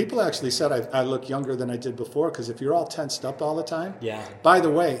 People actually said I look younger than I did before, because if you're all tensed up all the time. Yeah. By the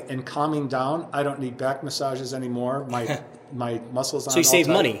way, in calming down, I don't need back massages anymore. My muscles aren't. So you save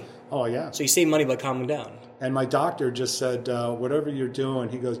money. Oh yeah. So you save money by calming down. And my doctor just said, whatever you're doing,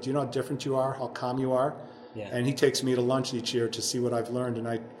 he goes, do you know how different you are, how calm you are? Yeah. And he takes me to lunch each year to see what I've learned, and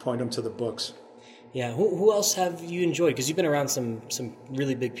I point him to the books. Yeah. Who else have you enjoyed? Because you've been around some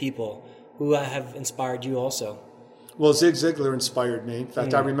really big people who have inspired you also. Well, Zig Ziglar inspired me. In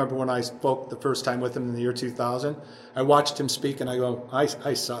fact, I remember when I spoke the first time with him in the year 2000, I watched him speak and I go, I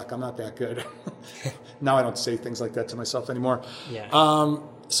suck. I'm not that good. Now I don't say things like that to myself anymore. Yeah.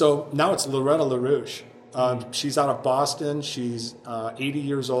 So now it's Loretta LaRouche. She's out of Boston. She's 80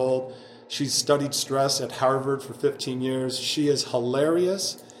 years old. She's studied stress at Harvard for 15 years. She is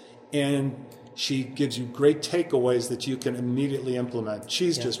hilarious, and she gives you great takeaways that you can immediately implement.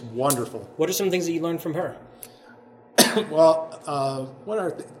 She's just wonderful. What are some things that you learned from her? Well,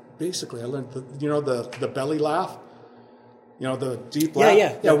 basically I learned the belly laugh, the deep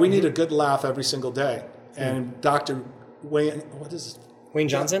laugh. Yeah. We need a good laugh every single day. And Dr. Wayne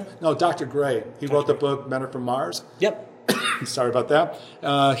Johnson? No, Dr. Gray. He wrote the book Men Are From Mars. Yep. Sorry about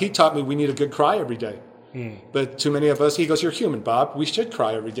that. He taught me we need a good cry every day. But too many of us, he goes, you're human, Bob. We should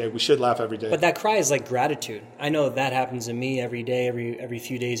cry every day. We should laugh every day. But that cry is like gratitude. I know that happens to me every day, every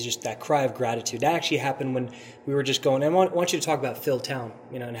few days, just that cry of gratitude. That actually happened when we were just going, I want you to talk about Phil Town,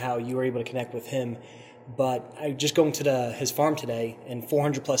 and how you were able to connect with him. But I just going to his farm today, and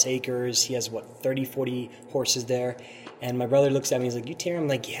 400 plus acres. He has 30, 40 horses there. And my brother looks at me, he's like, you tear? I'm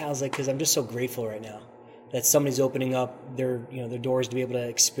like, yeah. I was like, because I'm just so grateful right now that somebody's opening up their doors to be able to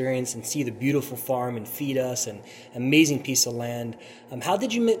experience and see the beautiful farm and feed us, and amazing piece of land. How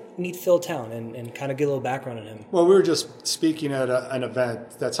did you meet Phil Town, and kind of get a little background on him? Well, we were just speaking at an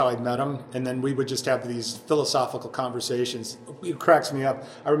event. That's how I met him. And then we would just have these philosophical conversations. It cracks me up.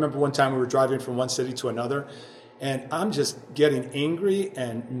 I remember one time we were driving from one city to another, and I'm just getting angry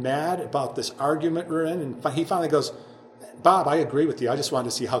and mad about this argument we're in. And he finally goes, Bob, I agree with you. I just wanted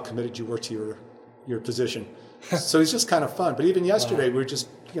to see how committed you were to your position. So it's just kind of fun. But even yesterday, we just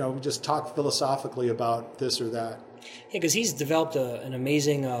talked philosophically about this or that. Yeah, because he's developed an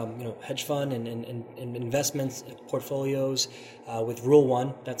amazing hedge fund and investments portfolios with Rule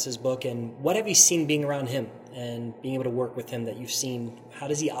One. That's his book. And what have you seen being around him and being able to work with him that you've seen? How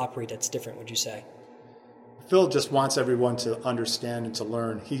does he operate that's different, would you say? Phil just wants everyone to understand and to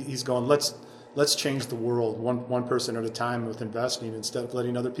learn. He's going, let's let's change the world one person at a time with investing instead of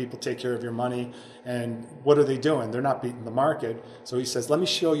letting other people take care of your money. And what are they doing? They're not beating the market. So he says, let me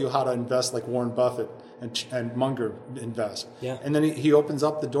show you how to invest like Warren Buffett and Munger invest. Yeah. And then he opens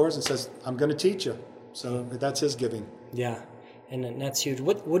up the doors and says, I'm going to teach you. So that's his giving. Yeah. And that's huge.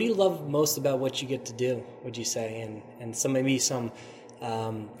 What do you love most about what you get to do, would you say? And maybe some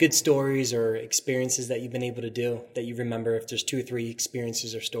good stories or experiences that you've been able to do that you remember, if there's 2 or 3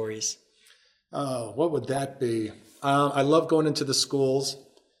 experiences or stories. What would that be? I love going into the schools,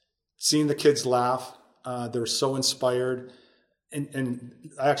 seeing the kids laugh. They're so inspired. And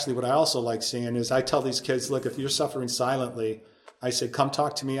actually what I also like seeing is I tell these kids, look, if you're suffering silently, I say, come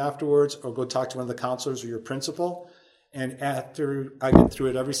talk to me afterwards or go talk to one of the counselors or your principal. And after I get through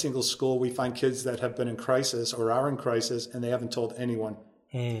at every single school, we find kids that have been in crisis or are in crisis and they haven't told anyone.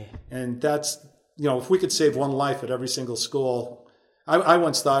 And that's, if we could save one life at every single school. I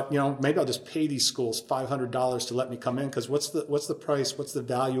once thought, maybe I'll just pay these schools $500 to let me come in, because what's the price? What's the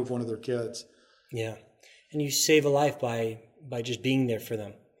value of one of their kids? Yeah. And you save a life by just being there for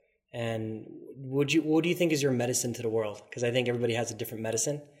them. And what do you think is your medicine to the world? Because I think everybody has a different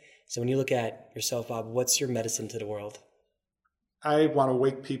medicine. So when you look at yourself, Bob, what's your medicine to the world? I want to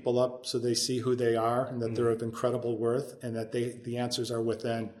wake people up so they see who they are and that they're of incredible worth and that the answers are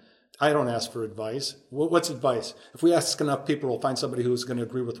within. I don't ask for advice. What's advice? If we ask enough people, we'll find somebody who's going to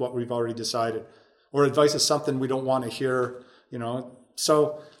agree with what we've already decided. Or advice is something we don't want to hear,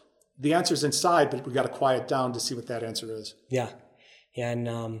 So the answer's inside, but we got to quiet down to see what that answer is. Yeah.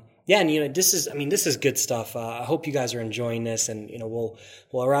 And this is good stuff. I hope you guys are enjoying this, and we'll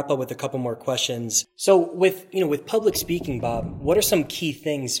wrap up with a couple more questions. So with public speaking, Bob, what are some key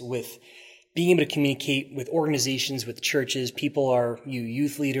things with being able to communicate with organizations, with churches? People are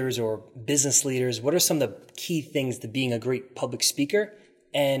youth leaders or business leaders. What are some of the key things to being a great public speaker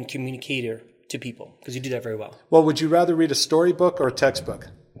and communicator to people? Because you do that very well. Well, would you rather read a storybook or a textbook?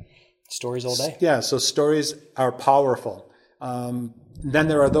 Stories all day. Yeah, so stories are powerful. Then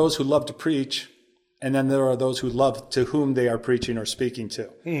there are those who love to preach, and then there are those who love to whom they are preaching or speaking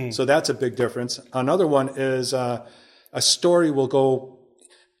to. So that's a big difference. Another one is a story will go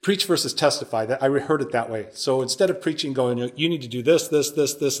preach versus testify. I heard it that way. So instead of preaching going, you need to do this, this,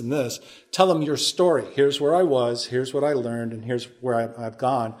 this, this, and this, tell them your story. Here's where I was, here's what I learned, and here's where I've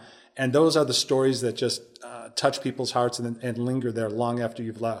gone. And those are the stories that just touch people's hearts and linger there long after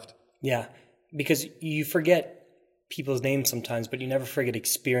you've left. Yeah, because you forget people's names sometimes, but you never forget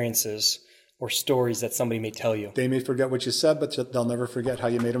experiences or stories that somebody may tell you. They may forget what you said, but they'll never forget how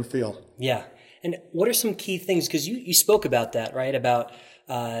you made them feel. Yeah. And what are some key things? Because you spoke about that, right? About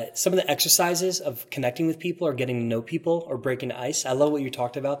some of the exercises of connecting with people or getting to know people or breaking the ice. I love what you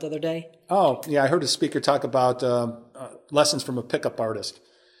talked about the other day. Oh, yeah. I heard a speaker talk about lessons from a pickup artist.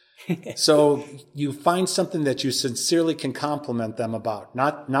 So you find something that you sincerely can compliment them about,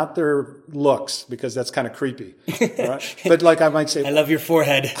 not their looks, because that's kind of creepy. Right? But like I might say, I love your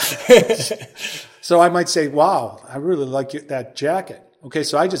forehead. So I might say, wow, I really like that jacket. Okay,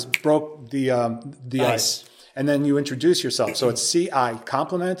 so I just broke the ice. And then you introduce yourself. So it's CI,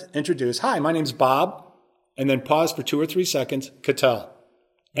 compliment, introduce. Hi, my name's Bob. And then pause for 2 or 3 seconds, Cattell.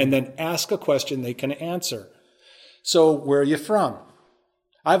 And then ask a question they can answer. So where are you from?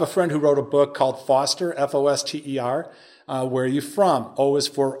 I have a friend who wrote a book called Foster, Foster. Where are you from? O is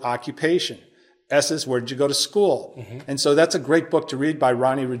for occupation. S is where did you go to school? Mm-hmm. And so that's a great book to read by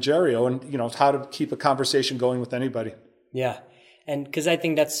Ronnie Ruggiero, and how to keep a conversation going with anybody. Yeah. And because I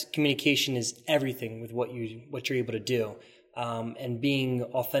think that's communication is everything with what you're able to do. And being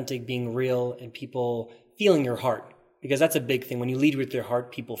authentic, being real, and people feeling your heart. Because that's a big thing. When you lead with your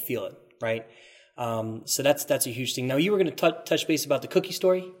heart, people feel it, right? So that's a huge thing. Now, you were going to touch base about the cookie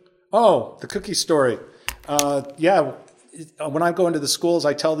story? Oh, the cookie story. Yeah. When I go into the schools,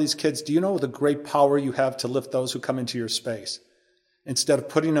 I tell these kids, do you know the great power you have to lift those who come into your space? Instead of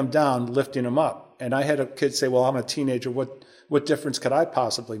putting them down, lifting them up. And I had a kid say, well, I'm a teenager. What difference could I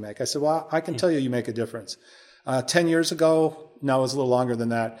possibly make? I said, well, I can tell you make a difference. 10 years ago, no, it was a little longer than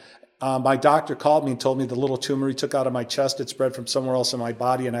that. My doctor called me and told me the little tumor he took out of my chest had spread from somewhere else in my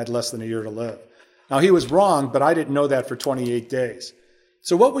body, and I had less than a year to live. Now, he was wrong, but I didn't know that for 28 days.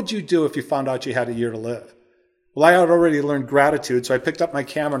 So what would you do if you found out you had a year to live? Well, I had already learned gratitude, so I picked up my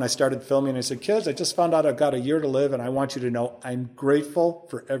camera and I started filming. And I said, kids, I just found out I've got a year to live, and I want you to know I'm grateful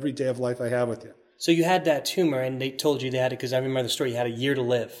for every day of life I have with you. So you had that tumor, and they told you they had it, because I remember the story, you had a year to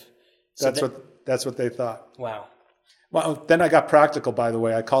live. So that's what they thought. Wow. Well, then I got practical, by the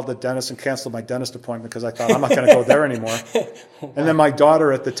way. I called the dentist and canceled my dentist appointment because I thought, I'm not going to go there anymore. Wow. And then my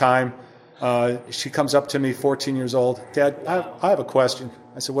daughter at the time, she comes up to me, 14 years old. Dad, I have a question.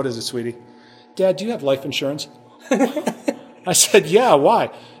 I said, what is it, sweetie? Dad, do you have life insurance? I said, yeah,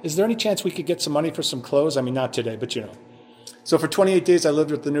 why? Is there any chance we could get some money for some clothes? I mean, not today, but you know. So for 28 days, I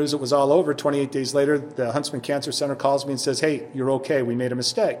lived with the news it was all over. 28 days later, the Huntsman Cancer Center calls me and says, hey, you're okay. We made a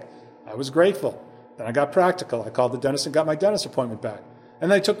mistake. I was grateful. Then I got practical. I called the dentist and got my dentist appointment back. And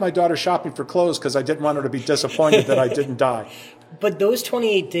then I took my daughter shopping for clothes because I didn't want her to be disappointed that I didn't die. But those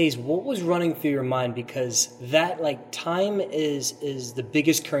 28 days, what was running through your mind? Because that, like, time is the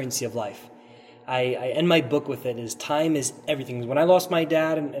biggest currency of life. I end my book with it, is time is everything. When I lost my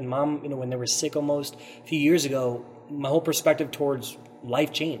dad and mom, you know, when they were sick almost a few years ago, my whole perspective towards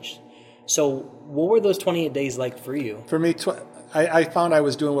life changed. So what were those 28 days like for you? For me, I found I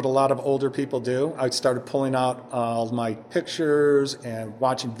was doing what a lot of older people do. I started pulling out all my pictures and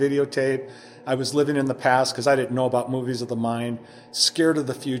watching videotape. I was living in the past because I didn't know about movies of the mind, scared of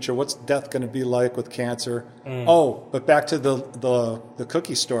the future. What's death going to be like with cancer? Oh, but back to the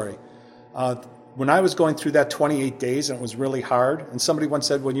cookie story. When I was going through that 28 days and it was really hard, and somebody once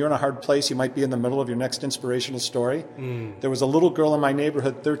said, when you're in a hard place, you might be in the middle of your next inspirational story. There was a little girl in my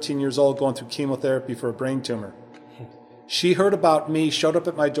neighborhood, 13 years old, going through chemotherapy for a brain tumor. She heard about me, showed up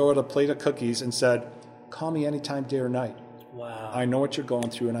at my door with a plate of cookies and said, call me anytime, day or night. Wow. I know what you're going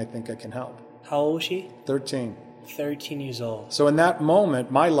through and I think I can help. How old was she? 13. 13 years old. So in that moment,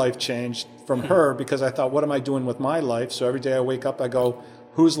 my life changed from her because I thought, what am I doing with my life? So every day I wake up, I go,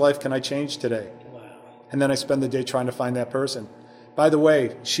 whose life can I change today? And then I spend the day trying to find that person. By the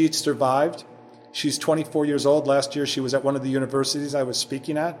way, she survived. She's 24 years old. Last year, she was at one of the universities I was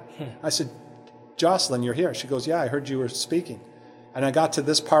speaking at. I said, Jocelyn, you're here. She goes, yeah, I heard you were speaking. And I got to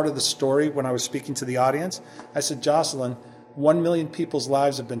this part of the story when I was speaking to the audience. I said, Jocelyn, 1 million people's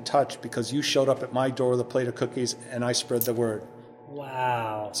lives have been touched because you showed up at my door with a plate of cookies and I spread the word.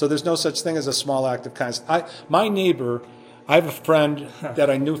 Wow. So there's no such thing as a small act of kindness. My neighbor, I have a friend that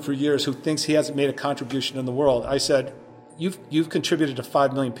I knew for years who thinks he hasn't made a contribution in the world. I said, you've contributed to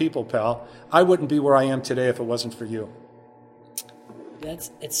 5 million people, pal. I wouldn't be where I am today if it wasn't for you.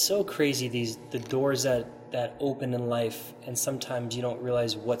 It's so crazy, the doors that open in life, and sometimes you don't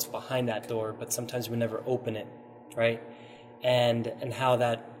realize what's behind that door, but sometimes we never open it, right? And how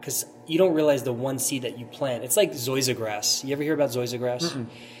that, because you don't realize the one seed that you plant. It's like zoysia grass. You ever hear about zoysia grass? Mm-mm.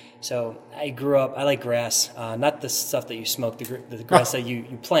 So I grew up, I like grass, not the stuff that you smoke, the grass that you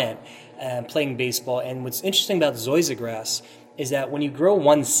plant, playing baseball. And what's interesting about zoysia grass is that when you grow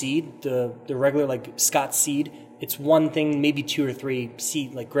one seed, the regular like Scott seed, it's one thing, maybe 2 or 3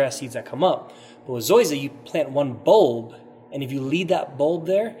 seed, like grass seeds that come up. But with zoysia, you plant one bulb, and if you leave that bulb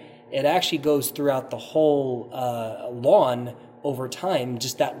there, it actually goes throughout the whole lawn over time.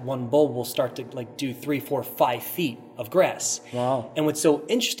 Just that one bulb will start to like do 3, 4, 5 feet of grass. Wow. And what's so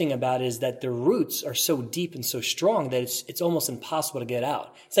interesting about it is that the roots are so deep and so strong that it's almost impossible to get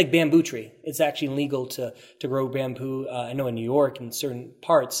out. It's like bamboo tree. It's actually legal to grow bamboo, I know in New York in certain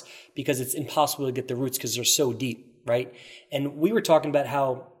parts, because it's impossible to get the roots because they're so deep, right? And we were talking about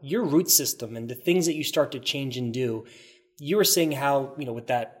how your root system and the things that you start to change and do. You were saying how, you know, with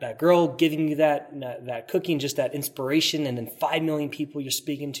that girl giving you that cookie and just that inspiration, and then 5 million people you're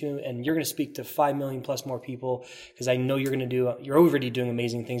speaking to, and you're going to speak to 5 million plus more people, because I know you're already doing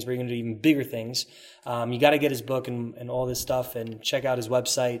amazing things, but you're going to do even bigger things. You got to get his book and all this stuff and check out his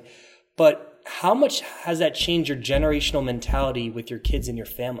website. But how much has that changed your generational mentality with your kids and your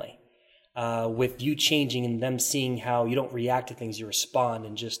family? With you changing and them seeing how you don't react to things, you respond,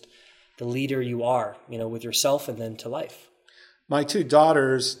 and just the leader you are, you know, with yourself and then to life. My 2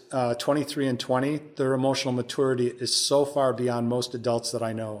 daughters, 23 and 20, their emotional maturity is so far beyond most adults that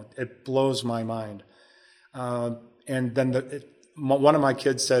I know. It blows my mind. And then one of my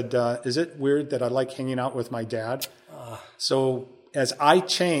kids said, is it weird that I like hanging out with my dad? So as I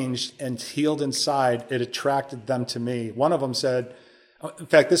changed and healed inside, it attracted them to me. One of them said, in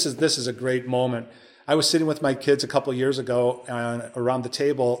fact, this is a great moment. I was sitting with my kids a couple of years ago around the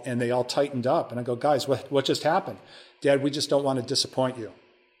table, and they all tightened up. And I go, guys, what just happened? Dad, we just don't want to disappoint you.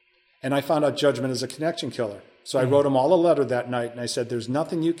 And I found out judgment is a connection killer. So I wrote them all a letter that night, and I said, there's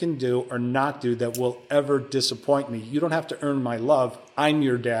nothing you can do or not do that will ever disappoint me. You don't have to earn my love. I'm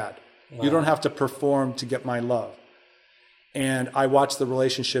your dad. Wow. You don't have to perform to get my love. And I watched the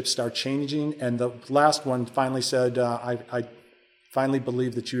relationship start changing, and the last one finally said, I finally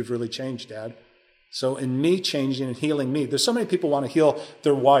believe that you've really changed, Dad. So in me changing and healing me, there's so many people want to heal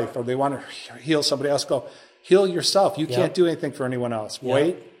their wife, or they want to heal somebody else. Go, heal yourself. You can't do anything for anyone else. Yep.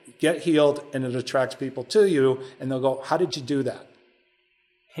 Wait, get healed, and it attracts people to you, and they'll go, how did you do that?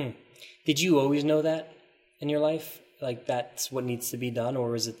 Did you always know that in your life? Like that's what needs to be done,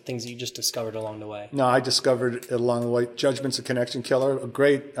 or is it things that you just discovered along the way? No, I discovered it along the way. Judgment's a connection killer. A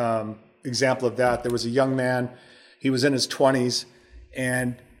great example of that. There was a young man, he was in his 20s,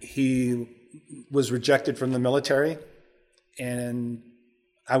 and he was rejected from the military. And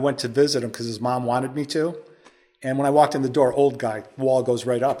I went to visit him because his mom wanted me to. And when I walked in the door, old guy, wall goes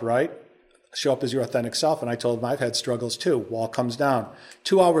right up, right? Show up as your authentic self. And I told him, I've had struggles too. Wall comes down.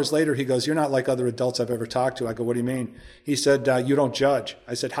 2 hours later, he goes, you're not like other adults I've ever talked to. I go, what do you mean? He said, you don't judge.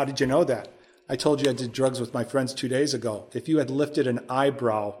 I said, how did you know that? I told you I did drugs with my friends 2 days ago. If you had lifted an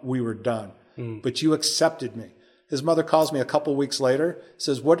eyebrow, we were done. But you accepted me. His mother calls me a couple weeks later,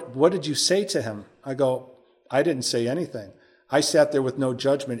 says, what did you say to him? I go, I didn't say anything. I sat there with no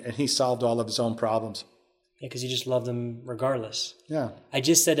judgment, and he solved all of his own problems. Yeah, because you just love them regardless. Yeah. I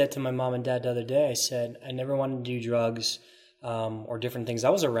just said that to my mom and dad the other day. I said, I never wanted to do drugs or different things.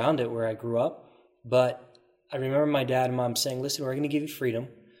 I was around it where I grew up, but I remember my dad and mom saying, listen, we're going to give you freedom.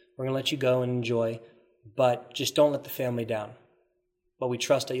 We're going to let you go and enjoy, but just don't let the family down. But we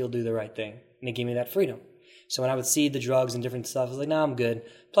trust that you'll do the right thing. And they gave me that freedom. So when I would see the drugs and different stuff, I was like, nah, I'm good.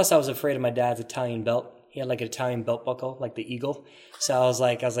 Plus, I was afraid of my dad's Italian belt. He had like an Italian belt buckle, like the eagle. So I was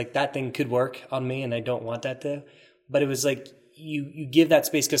like, that thing could work on me, and I don't want that to. But it was like you give that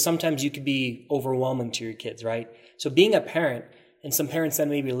space, because sometimes you could be overwhelming to your kids, right? So being a parent, and some parents that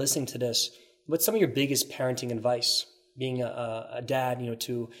may be listening to this, what's some of your biggest parenting advice? Being a dad,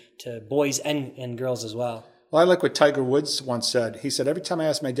 to boys and girls as well. Well, I like what Tiger Woods once said. He said, every time I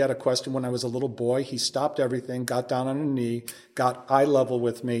asked my dad a question when I was a little boy, he stopped everything, got down on a knee, got eye level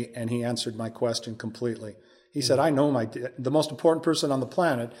with me, and he answered my question completely. He said, I know the most important person on the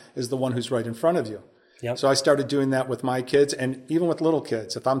planet is the one who's right in front of you. Yep. So I started doing that with my kids, and even with little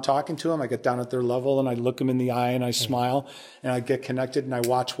kids. If I'm talking to them, I get down at their level, and I look them in the eye, and I smile, and I get connected, and I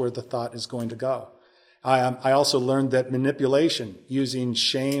watch where the thought is going to go. I also learned that manipulation, using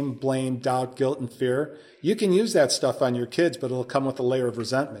shame, blame, doubt, guilt, and fear, you can use that stuff on your kids, but it'll come with a layer of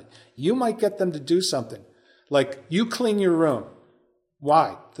resentment. You might get them to do something. Like, you clean your room.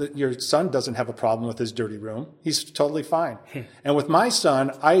 Why? Your son doesn't have a problem with his dirty room. He's totally fine. And with my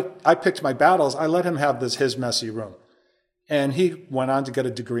son, I picked my battles. I let him have his messy room. And he went on to get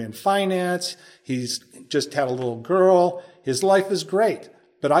a degree in finance. He's just had a little girl. His life is great.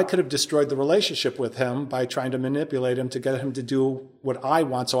 But I could have destroyed the relationship with him by trying to manipulate him to get him to do what I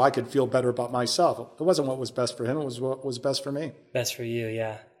want so I could feel better about myself. It wasn't what was best for him. It was what was best for me. Best for you,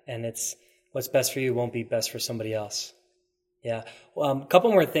 yeah. And it's what's best for you won't be best for somebody else. Yeah. Well, a couple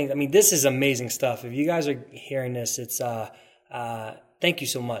more things. I mean, this is amazing stuff. If you guys are hearing this, it's thank you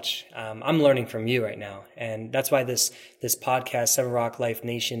so much. I'm learning from you right now. And that's why this podcast, Seven Rock Life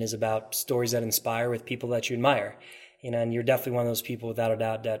Nation, is about stories that inspire with people that you admire. And you're definitely one of those people, without a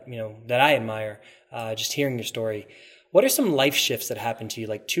doubt, that that I admire. Just hearing your story, what are some life shifts that happened to you?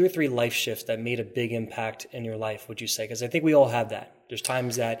 Like 2 or 3 life shifts that made a big impact in your life? Would you say? Because I think we all have that. There's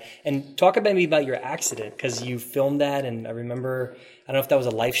times that, and talk about your accident, because you filmed that, and I remember. I don't know if that was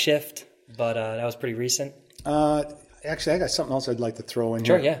a life shift, but that was pretty recent. Actually, I got something else I'd like to throw in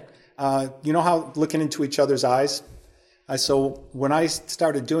here. Sure, yeah. You know how looking into each other's eyes. So when I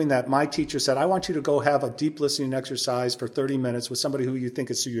started doing that, my teacher said, I want you to go have a deep listening exercise for 30 minutes with somebody who you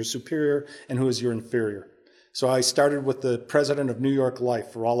think is your superior and who is your inferior. So I started with the president of New York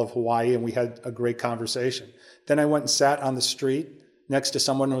Life for all of Hawaii, and we had a great conversation. Then I went and sat on the street next to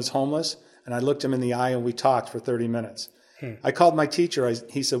someone who was homeless, and I looked him in the eye, and we talked for 30 minutes. I called my teacher.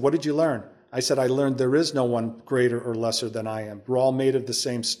 He said, what did you learn? I said, I learned there is no one greater or lesser than I am. We're all made of the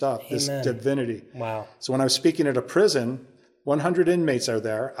same stuff, this divinity. Wow. So when I was speaking at a prison, 100 inmates are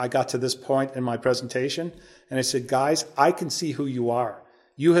there. I got to this point in my presentation, and I said, guys, I can see who you are.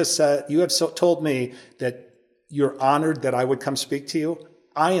 You have told me that you're honored that I would come speak to you.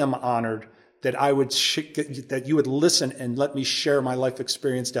 I am honored that that you would listen and let me share my life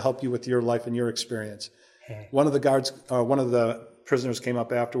experience to help you with your life and your experience. One of the prisoners came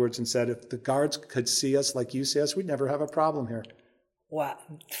up afterwards and said, if the guards could see us like you see us, we'd never have a problem here. Wow.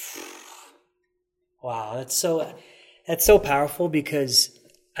 Wow. That's so powerful, because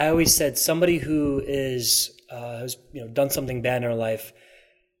I always said somebody who has done something bad in their life,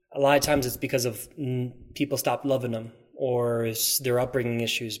 a lot of times it's because of people stopped loving them or their upbringing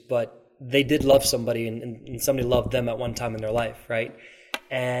issues, but they did love somebody, and somebody loved them at one time in their life, right?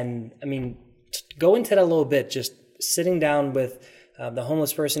 And I mean, go into that a little bit, just sitting down with the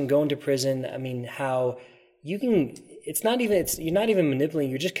homeless person, going to prison. I mean, how you can, you're not even manipulating,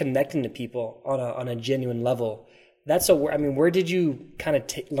 you're just connecting to people on a genuine level. Where did you kind of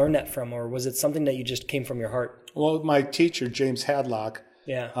learn that from, or was it something that you just came from your heart? Well, my teacher, James Hadlock,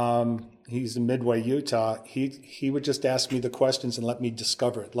 he's in Midway, Utah. He would just ask me the questions and let me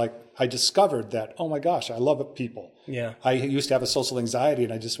discover it. Like I discovered that, oh my gosh, I love people. Yeah. I used to have a social anxiety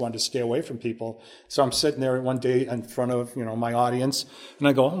and I just wanted to stay away from people. So I'm sitting there one day in front of, my audience and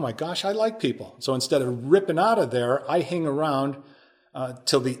I go, oh my gosh, I like people. So instead of ripping out of there, I hang around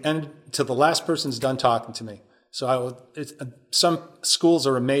till the last person's done talking to me. So some schools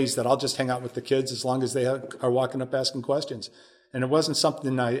are amazed that I'll just hang out with the kids as long as they are walking up asking questions. And it wasn't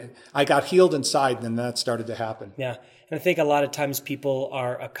something I got healed inside, and then that started to happen. Yeah. And I think a lot of times people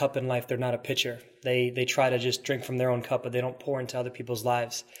are a cup in life. They're not a pitcher. They try to just drink from their own cup, but they don't pour into other people's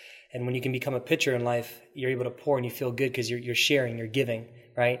lives. And when you can become a pitcher in life, you're able to pour and you feel good because you're sharing, you're giving,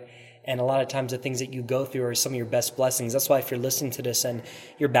 right? And a lot of times the things that you go through are some of your best blessings. That's why if you're listening to this and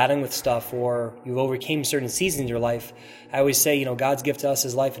you're battling with stuff or you overcame certain seasons in your life, I always say, God's gift to us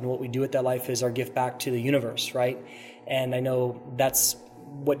is life, and what we do with that life is our gift back to the universe, right? And I know that's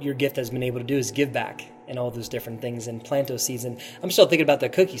what your gift has been able to do, is give back and all those different things and plant those seeds. And I'm still thinking about the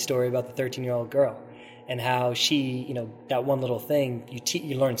cookie story about the 13-year-old girl and how she, that one little thing,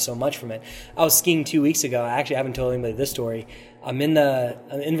 you learn so much from it. I was skiing 2 weeks ago. I actually haven't told anybody this story. I'm in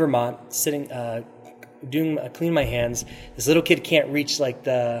Vermont, sitting, cleaning my hands. This little kid can't reach like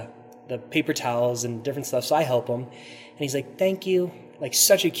the paper towels and different stuff, so I help him. And he's like, "Thank you." Like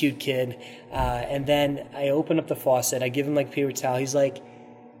such a cute kid. And then I open up the faucet. I give him like paper towel. He's like,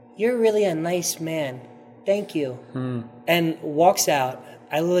 "You're really a nice man. Thank you." And walks out.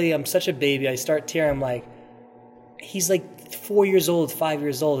 I'm such a baby. I start tearing. I'm like, he's like 4 years old, 5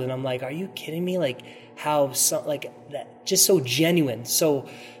 years old. And I'm like, are you kidding me? Like how that, just so genuine, so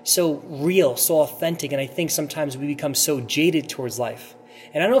real, so authentic. And I think sometimes we become so jaded towards life.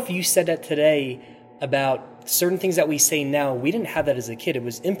 And I don't know if you said that today about certain things that we say now. We didn't have that as a kid. It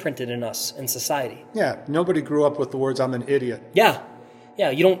was imprinted in us in society. Yeah. Nobody grew up with the words, "I'm an idiot." Yeah.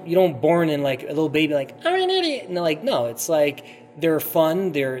 Yeah. You don't born in like a little baby like, "I'm an idiot." And they're like, no, it's like they're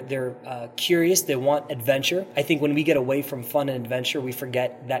fun. They're curious. They want adventure. I think when we get away from fun and adventure, we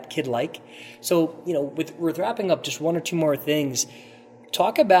forget that kid-like. So, with wrapping up, just one or two more things.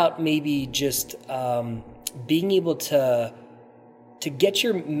 Talk about maybe just being able to get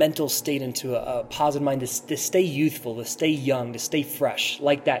your mental state into a positive mind, to stay youthful, to stay young, to stay fresh,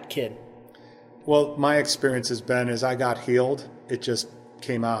 like that kid. Well, my experience has been as I got healed, it just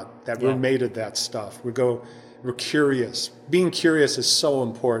came out that we're made of that stuff. We're curious. Being curious is so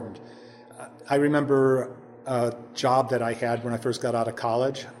important. I remember a job that I had when I first got out of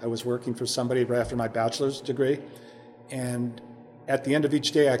college. I was working for somebody right after my bachelor's degree. And at the end of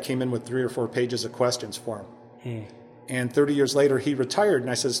each day, I came in with 3 or 4 pages of questions for him. And 30 years later, he retired. And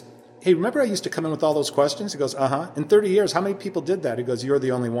I says, "Hey, remember I used to come in with all those questions?" He goes, "Uh-huh. In 30 years, how many people did that?" He goes, "You're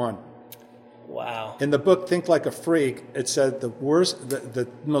the only one." Wow. In the book, Think Like a Freak, it said the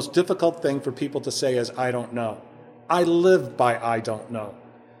most difficult thing for people to say is, "I don't know." I live by "I don't know."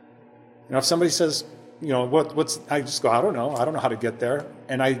 If somebody says, I just go, "I don't know. I don't know how to get there."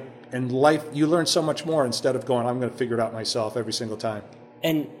 And in life, you learn so much more instead of going, "I'm going to figure it out myself every single time."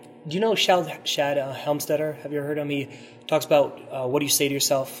 And do you know Shad Helmstetter? Have you ever heard him? He talks about what do you say to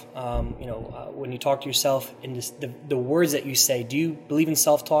yourself, when you talk to yourself, and just the words that you say. Do you believe in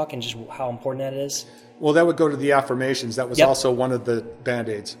self-talk and just how important that is? Well, that would go to the affirmations. That was also one of the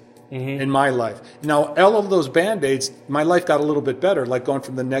Band-Aids in my life. Now, all of those Band-Aids, my life got a little bit better, like going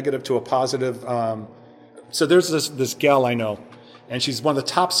from the negative to a positive. So there's this gal I know, and she's one of the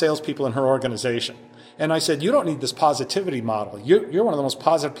top salespeople in her organization. And I said, "You don't need this positivity model. You're one of the most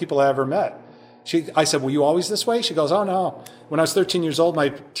positive people I ever met." I said, "Were you always this way?" She goes, "Oh, no. When I was 13 years old, my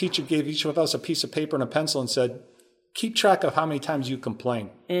teacher gave each of us a piece of paper and a pencil and said, keep track of how many times you complain."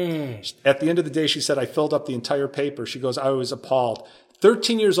 At the end of the day, she said, I filled up the entire paper. She goes, "I was appalled."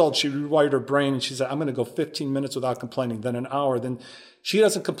 13 years old, she rewired her brain, and she said, "I'm going to go 15 minutes without complaining, then an hour." Then she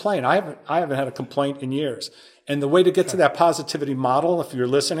doesn't complain. I haven't had a complaint in years. And the way to get to that positivity model, if you're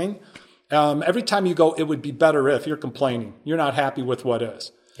listening, every time you go, "It would be better if," you're complaining. You're not happy with what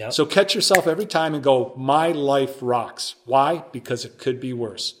is. Yep. So catch yourself every time and go, "My life rocks." Why? Because it could be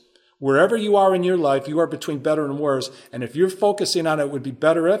worse. Wherever you are in your life, you are between better and worse. And if you're focusing on "it would be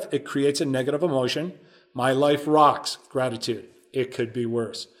better if," it creates a negative emotion. My life rocks. Gratitude. It could be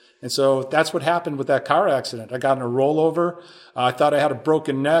worse. And so that's what happened with that car accident. I got in a rollover. I thought I had a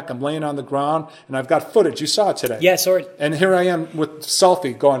broken neck. I'm laying on the ground, and I've got footage. You saw it today. Yeah, sorry. And here I am with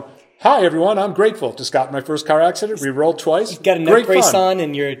selfie going, "Hi, everyone. I'm grateful. Just got in my first car accident. We rolled twice. You've got a neck brace on,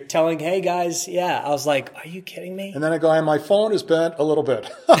 and you're telling, "Hey, guys." Yeah. I was like, are you kidding me? And then I go, "And my phone is bent a little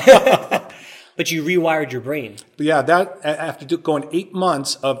bit." But you rewired your brain. But yeah, that after going 8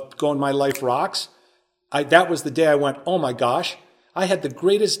 months of going, "My life rocks," that was the day I went, "Oh my gosh, I had the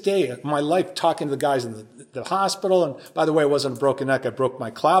greatest day of my life talking to the guys in the hospital. And by the way, it wasn't a broken neck. I broke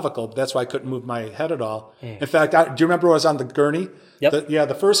my clavicle. That's why I couldn't move my head at all. In fact, do you remember I was on the gurney? Yep.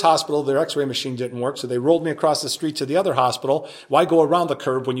 The first hospital, their x-ray machine didn't work. So they rolled me across the street to the other hospital. Why go around the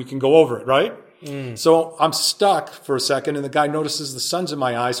curve when you can go over it, right? So I'm stuck for a second, and the guy notices the sun's in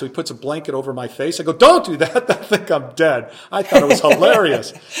my eye, so he puts a blanket over my face. I go, don't do that. I think I'm dead. I thought it was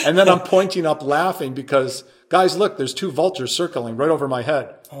hilarious. And then I'm pointing up laughing because, guys, look, there's 2 vultures circling right over my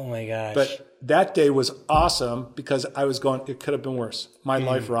head. Oh, my gosh. But that day was awesome because I was going, it could have been worse. My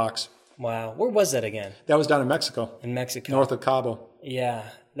life rocks. Wow. Where was that again? That was down in Mexico. In Mexico. North of Cabo. Yeah.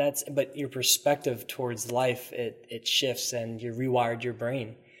 But your perspective towards life, it shifts and you rewired your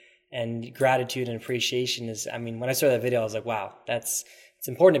brain. And gratitude and appreciation is, I mean, when I saw that video, I was like, wow, it's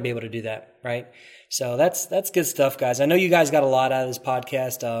important to be able to do that, right? So that's good stuff, guys. I know you guys got a lot out of this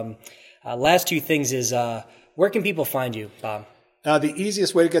podcast. Last 2 things is, where can people find you, Bob? The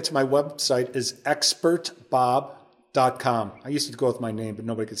easiest way to get to my website is expertbob.com. I used to go with my name, but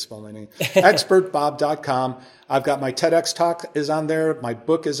nobody could spell my name. expertbob.com. I've got my TEDx talk is on there. My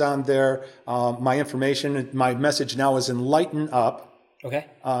book is on there. My information, my message now is enlighten up. Okay.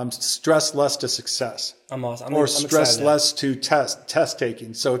 Stress less to success. I'm awesome. Or stress less to test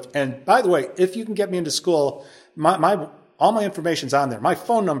taking. So, and by the way, if you can get me into school, all my information's on there. My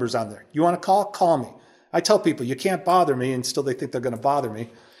phone number's on there. You want to call me. I tell people you can't bother me, and still they think they're going to bother me.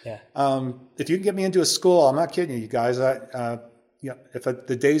 Yeah. If you can get me into a school, I'm not kidding you guys. If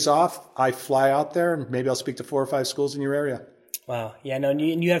the day's off, I fly out there, and maybe I'll speak to 4 or 5 schools in your area. Wow. Yeah, no,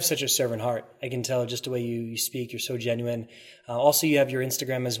 you have such a servant heart. I can tell just the way you speak. You're so genuine. Also, you have your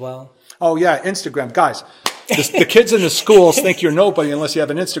Instagram as well. Oh, yeah, Instagram. Guys, the kids in the schools think you're nobody unless you have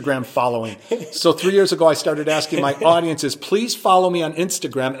an Instagram following. So 3 years ago, I started asking my audiences, please follow me on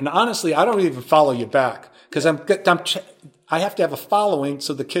Instagram. And honestly, I don't even follow you back because I have to have a following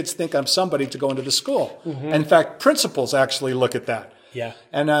so the kids think I'm somebody to go into the school. Mm-hmm. In fact, principals actually look at that. Yeah.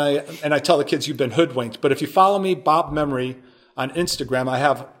 And I tell the kids, you've been hoodwinked. But if you follow me, Bob Memory, on Instagram, I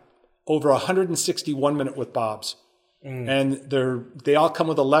have over 161 Minute with Bobs. And they all come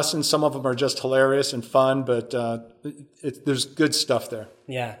with a lesson. Some of them are just hilarious and fun, but there's good stuff there.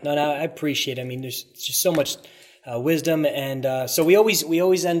 Yeah, no, I appreciate it. I mean, there's just so much wisdom, and so we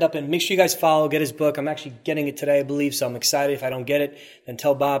always end up, and make sure you guys follow, get his book. I'm actually getting it today, I believe, so I'm excited. If I don't get it, then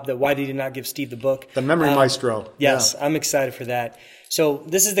tell Bob that why did he not give Steve the book? The Memory Maestro. Yes, yeah. I'm excited for that. So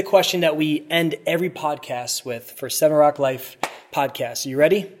this is the question that we end every podcast with for Seven Rock Life podcast. Are you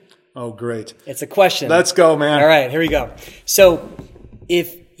ready? Oh, great. It's a question. Let's go, man. All right, here we go. So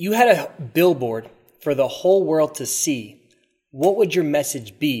if you had a billboard for the whole world to see, what would your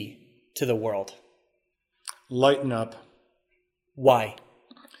message be to the world? Lighten up. Why?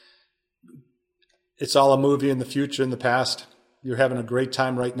 It's all a movie in the future and the past. You're having a great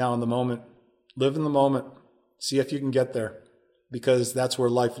time right now in the moment. Live in the moment. See if you can get there, because that's where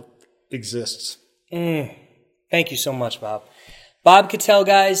life exists. Thank you so much, Bob. Bob Cattell,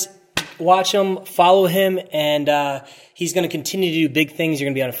 guys, watch him, follow him, and he's going to continue to do big things. You're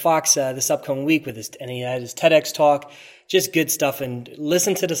going to be on Fox this upcoming week with and he had his TEDx talk. Just good stuff, and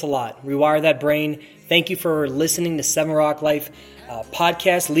listen to this a lot. Rewire that brain. Thank you for listening to Seven Rock Life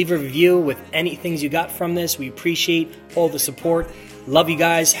podcast. Leave a review with any things you got from this. We appreciate all the support. Love you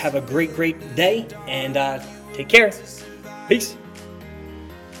guys. Have a great, great day, and take care. Peace.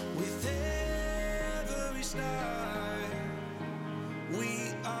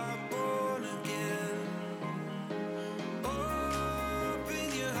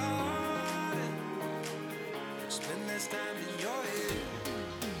 Spend this time in your head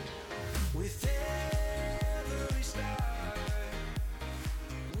with every star.